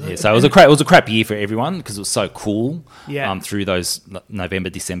 And so it was a crap year for everyone because it was so cool through those November,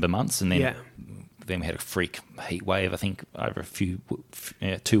 December months. And then we had a freak heat wave, I think, over a few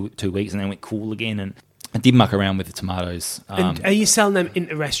 2 weeks, and then went cool again. And I did muck around with the tomatoes. And are you selling them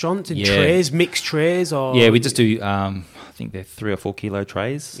into restaurants in Yeah. trays, mixed trays, or? Yeah, we just do. I think they're 3 or 4 kilo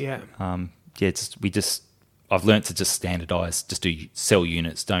trays. Yeah. I've learnt to just standardise. Just do sell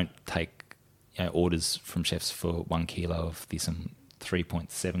units. Don't take orders from chefs for 1 kilo of this and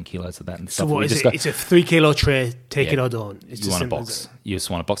 3.7 kilos of that and So stuff. what We is just it? go- It's a 3 kilo tray. Take Yeah. it or don't. It's you just want a simple as box. that. You just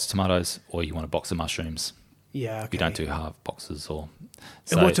want a box of tomatoes, or you want a box of mushrooms. Yeah. Okay. We don't do half boxes or.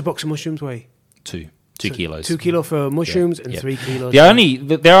 And what's a box of mushrooms weigh? 2 So kilos. 2 kilo for mushrooms and Yeah. 3 kilos.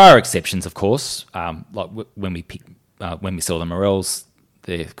 There are exceptions, of course. Like when we sell the morels,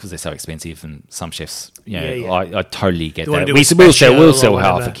 because they're so expensive, and some chefs, I totally get They wanna that. do a We'll special sell or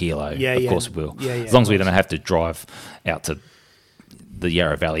half whatever. a kilo. Yeah, of yeah. course we will. Yeah, as long as we of don't have to drive out to the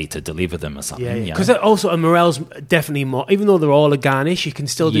Yarra Valley to deliver them or something. Yeah, you know. because also a morel's definitely more. Even though they're all a garnish, you can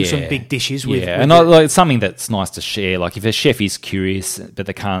still do some Yeah. big dishes with. Yeah, with and it. it's something that's nice to share. Like if a chef is curious, but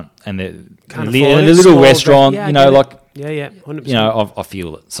they can't, and they're Can't in afford a it, little small, restaurant, but- yeah, you I know, get it. like 100%. I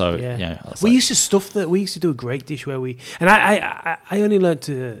feel it. So Yeah. it's We like- used to stuff that. We used to do a great dish where I only learned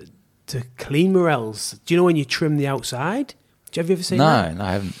to clean morels. Do you know when you trim the outside? Have you ever seen that? no,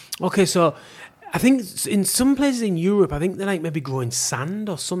 I haven't. Okay, so I think in some places in Europe, I think they like maybe growing sand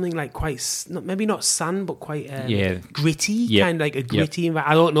or something like maybe not sand, but quite gritty, Yep. kind of like a gritty.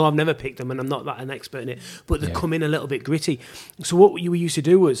 I don't know. I've never picked them, and I'm not that an expert in it. But they come in a little bit gritty. So what we used to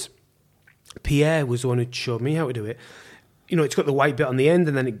do was, Pierre was the one who showed me how to do it. You know, it's got the white bit on the end,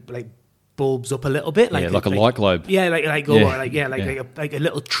 and then it like bulbs up a little bit, Like a light globe. Yeah, like a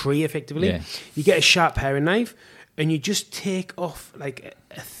little tree, effectively. Yeah. You get a sharp paring knife, and you just take off like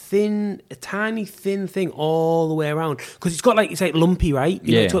a tiny thin thing all the way around because it's like lumpy, right?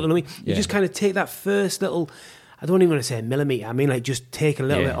 You know, it's got the lumpy. You just kind of take that first little. I don't even want to say a millimeter. I mean, like just take a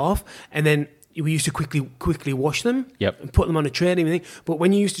little bit off, and then we used to quickly wash them. Yep. And put them on a tray and everything. But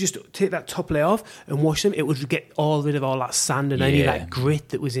when you used to just take that top layer off and wash them, it would get rid of all that sand and any of that grit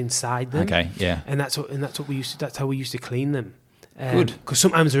that was inside them. Okay, yeah. And that's what we used to. That's how we used to clean them. Good. Because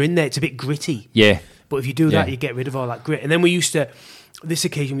sometimes they're in there. It's a bit gritty. Yeah. But if you do that, Yeah. you get rid of all that grit. And then we used to. This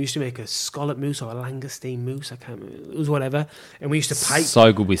occasion, we used to make a scallop mousse or a langoustine mousse. I can't remember. It was whatever. And we used to pipe.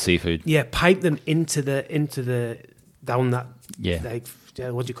 So good with seafood. Yeah, pipe them into the down that. Yeah. Like,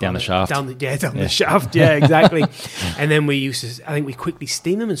 what do you call Down it? the shaft. Down the shaft. Yeah, exactly. And then we used to. I think we quickly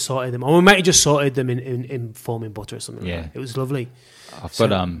steamed them and sorted them, or we might have just sorted them in foaming butter or something. Yeah. Like that. It was lovely. I've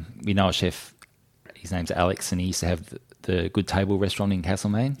got we know a chef. His name's Alex, and he used to have the Good Table restaurant in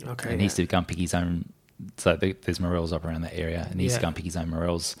Castlemaine. Okay, and he used to go and pick his own. So there's morels up around that area, and he used to go and pick his own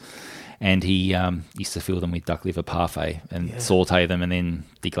morels. And he used to fill them with duck liver parfait and saute them, and then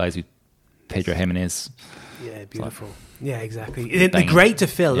deglaze with Pedro Jimenez. Yeah, beautiful. Yeah, exactly. They're banging. great to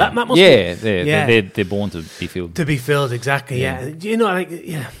fill. Yeah. That must be, They're born to be filled. to be filled. Exactly. Yeah. You know, like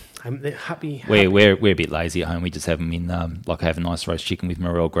I'm happy. We're a bit lazy at home. We just have them in like have a nice roast chicken with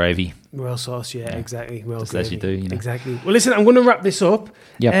morel gravy. Morel sauce, exactly. Morel Just as you gravy. do, you know. Exactly. Well, listen, I'm going to wrap this up.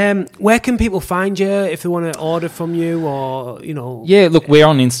 Yep. Where can people find you if they want to order from you, or Yeah, look, we're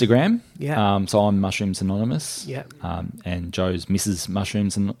on Instagram. Yeah. So I'm Mushrooms Anonymous. Yeah. And Joe's Mrs.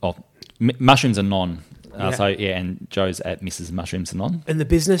 Mushrooms and Mushrooms Anon. Yeah. So yeah, and Joe's at Mrs. Mushrooms Anon. And the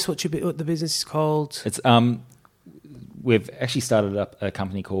business, what the business is called? It's we've actually started up a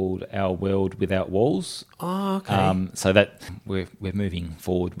company called Our World Without Walls. Oh, okay. So that we're moving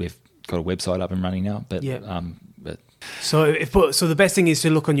forward. We've got a website up and running now, but Yeah. But So the best thing is to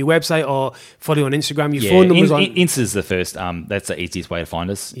look on your website or follow you on Instagram. Your phone numbers on Insta's the first. That's the easiest way to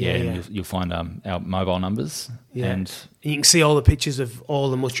find us. Yeah, And yeah. you'll find our mobile numbers. Yeah. And you can see all the pictures of all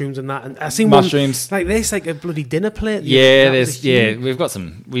the mushrooms and that. And I seen mushrooms. one like this, like a bloody dinner plate. Yeah, That was we've got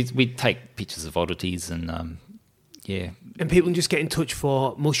some. We take pictures of oddities and And people can just get in touch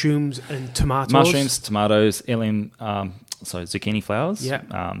for mushrooms and tomatoes. mushrooms, tomatoes, zucchini flowers.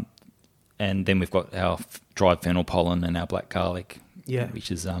 Yeah. And then we've got our dried fennel pollen and our black garlic. Yeah.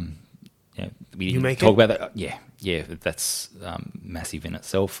 Which is we You didn't make talk it? about that. Yeah, that's massive in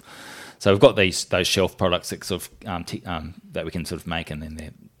itself. So we've got those shelf products that sort of that we can sort of make, and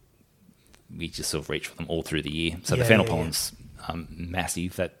then we just sort of reach for them all through the year. So the fennel pollen's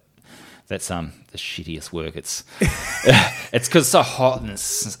massive. That's the shittiest work. It's it's because it's so hot and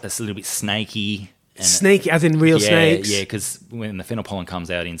it's a little bit snaky. And Snake, as in real snakes. Yeah, because when the fennel pollen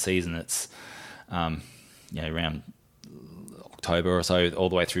comes out in season, it's around October or so, all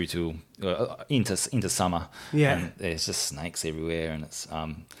the way through to into summer. Yeah. And there's just snakes everywhere, and it's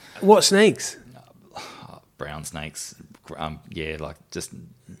What snakes? brown snakes. Like just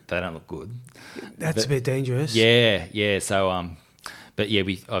they don't look good. That's a bit dangerous. Yeah. So but yeah,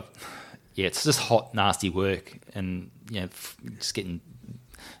 it's just hot, nasty work, and just getting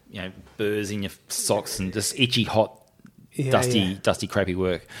burrs in your socks and just itchy, hot, dusty, crappy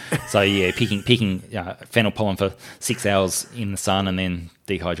work. So yeah, picking fennel pollen for 6 hours in the sun and then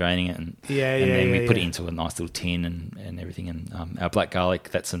dehydrating it, and then we put it into a nice little tin and everything. And our black garlic,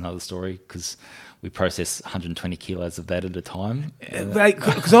 that's another story because we process 120 kilos of that at a time.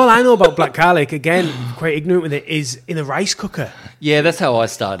 Because all I know about black garlic, again, quite ignorant with it, is in a rice cooker. Yeah, that's how I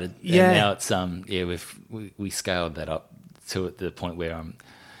started. Yeah. And now it's we scaled that up to the point where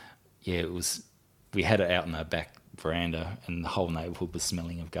it was, we had it out in our back veranda and the whole neighbourhood was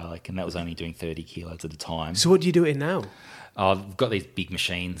smelling of garlic, and that was only doing 30 kilos at a time. So what do you do it in now? I've got these big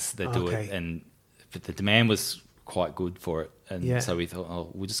machines that do it, but the demand was quite good for it, and so we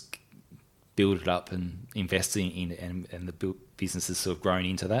thought, we'll just build it up and invest in it, and the business has sort of grown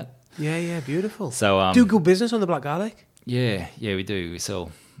into that. Yeah, beautiful. So do good business on the black garlic? Yeah, we do. We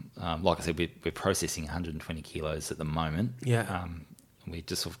sell, like I said, we're processing 120 kilos at the moment. Yeah. We're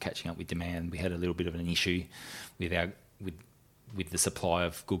just sort of catching up with demand. We had a little bit of an issue with with the supply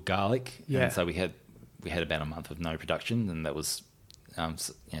of good garlic. Yeah. And so we had about a month of no production, and that was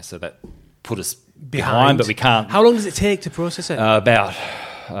so that put us behind, but we can't. How long does it take to process it? About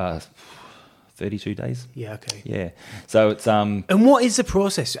 32 days. Yeah, okay. Yeah. So it's And what is the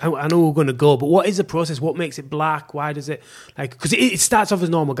process? I know we're going to go, but what is the process? What makes it black? Why does it because it starts off as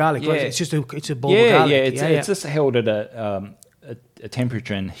normal garlic, right? It's just it's a bulb of garlic. It's just held at a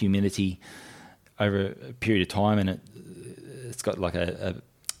temperature and humidity over a period of time, and it's got like a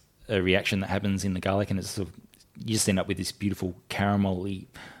reaction that happens in the garlic, and it's sort of, you just end up with this beautiful caramelly,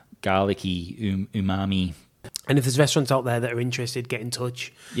 garlicky, umami. And if there's restaurants out there that are interested, get in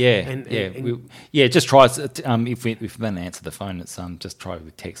touch. Just try. If we don't answer the phone, it's just try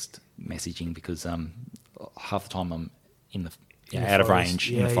with text messaging, because half the time I'm in the out of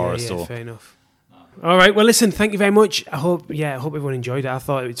range in the forest. Yeah, fair enough. All right. Well, listen. Thank you very much. I hope everyone enjoyed it. I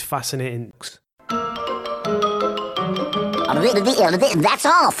thought it was fascinating. That's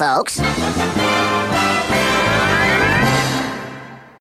all, folks.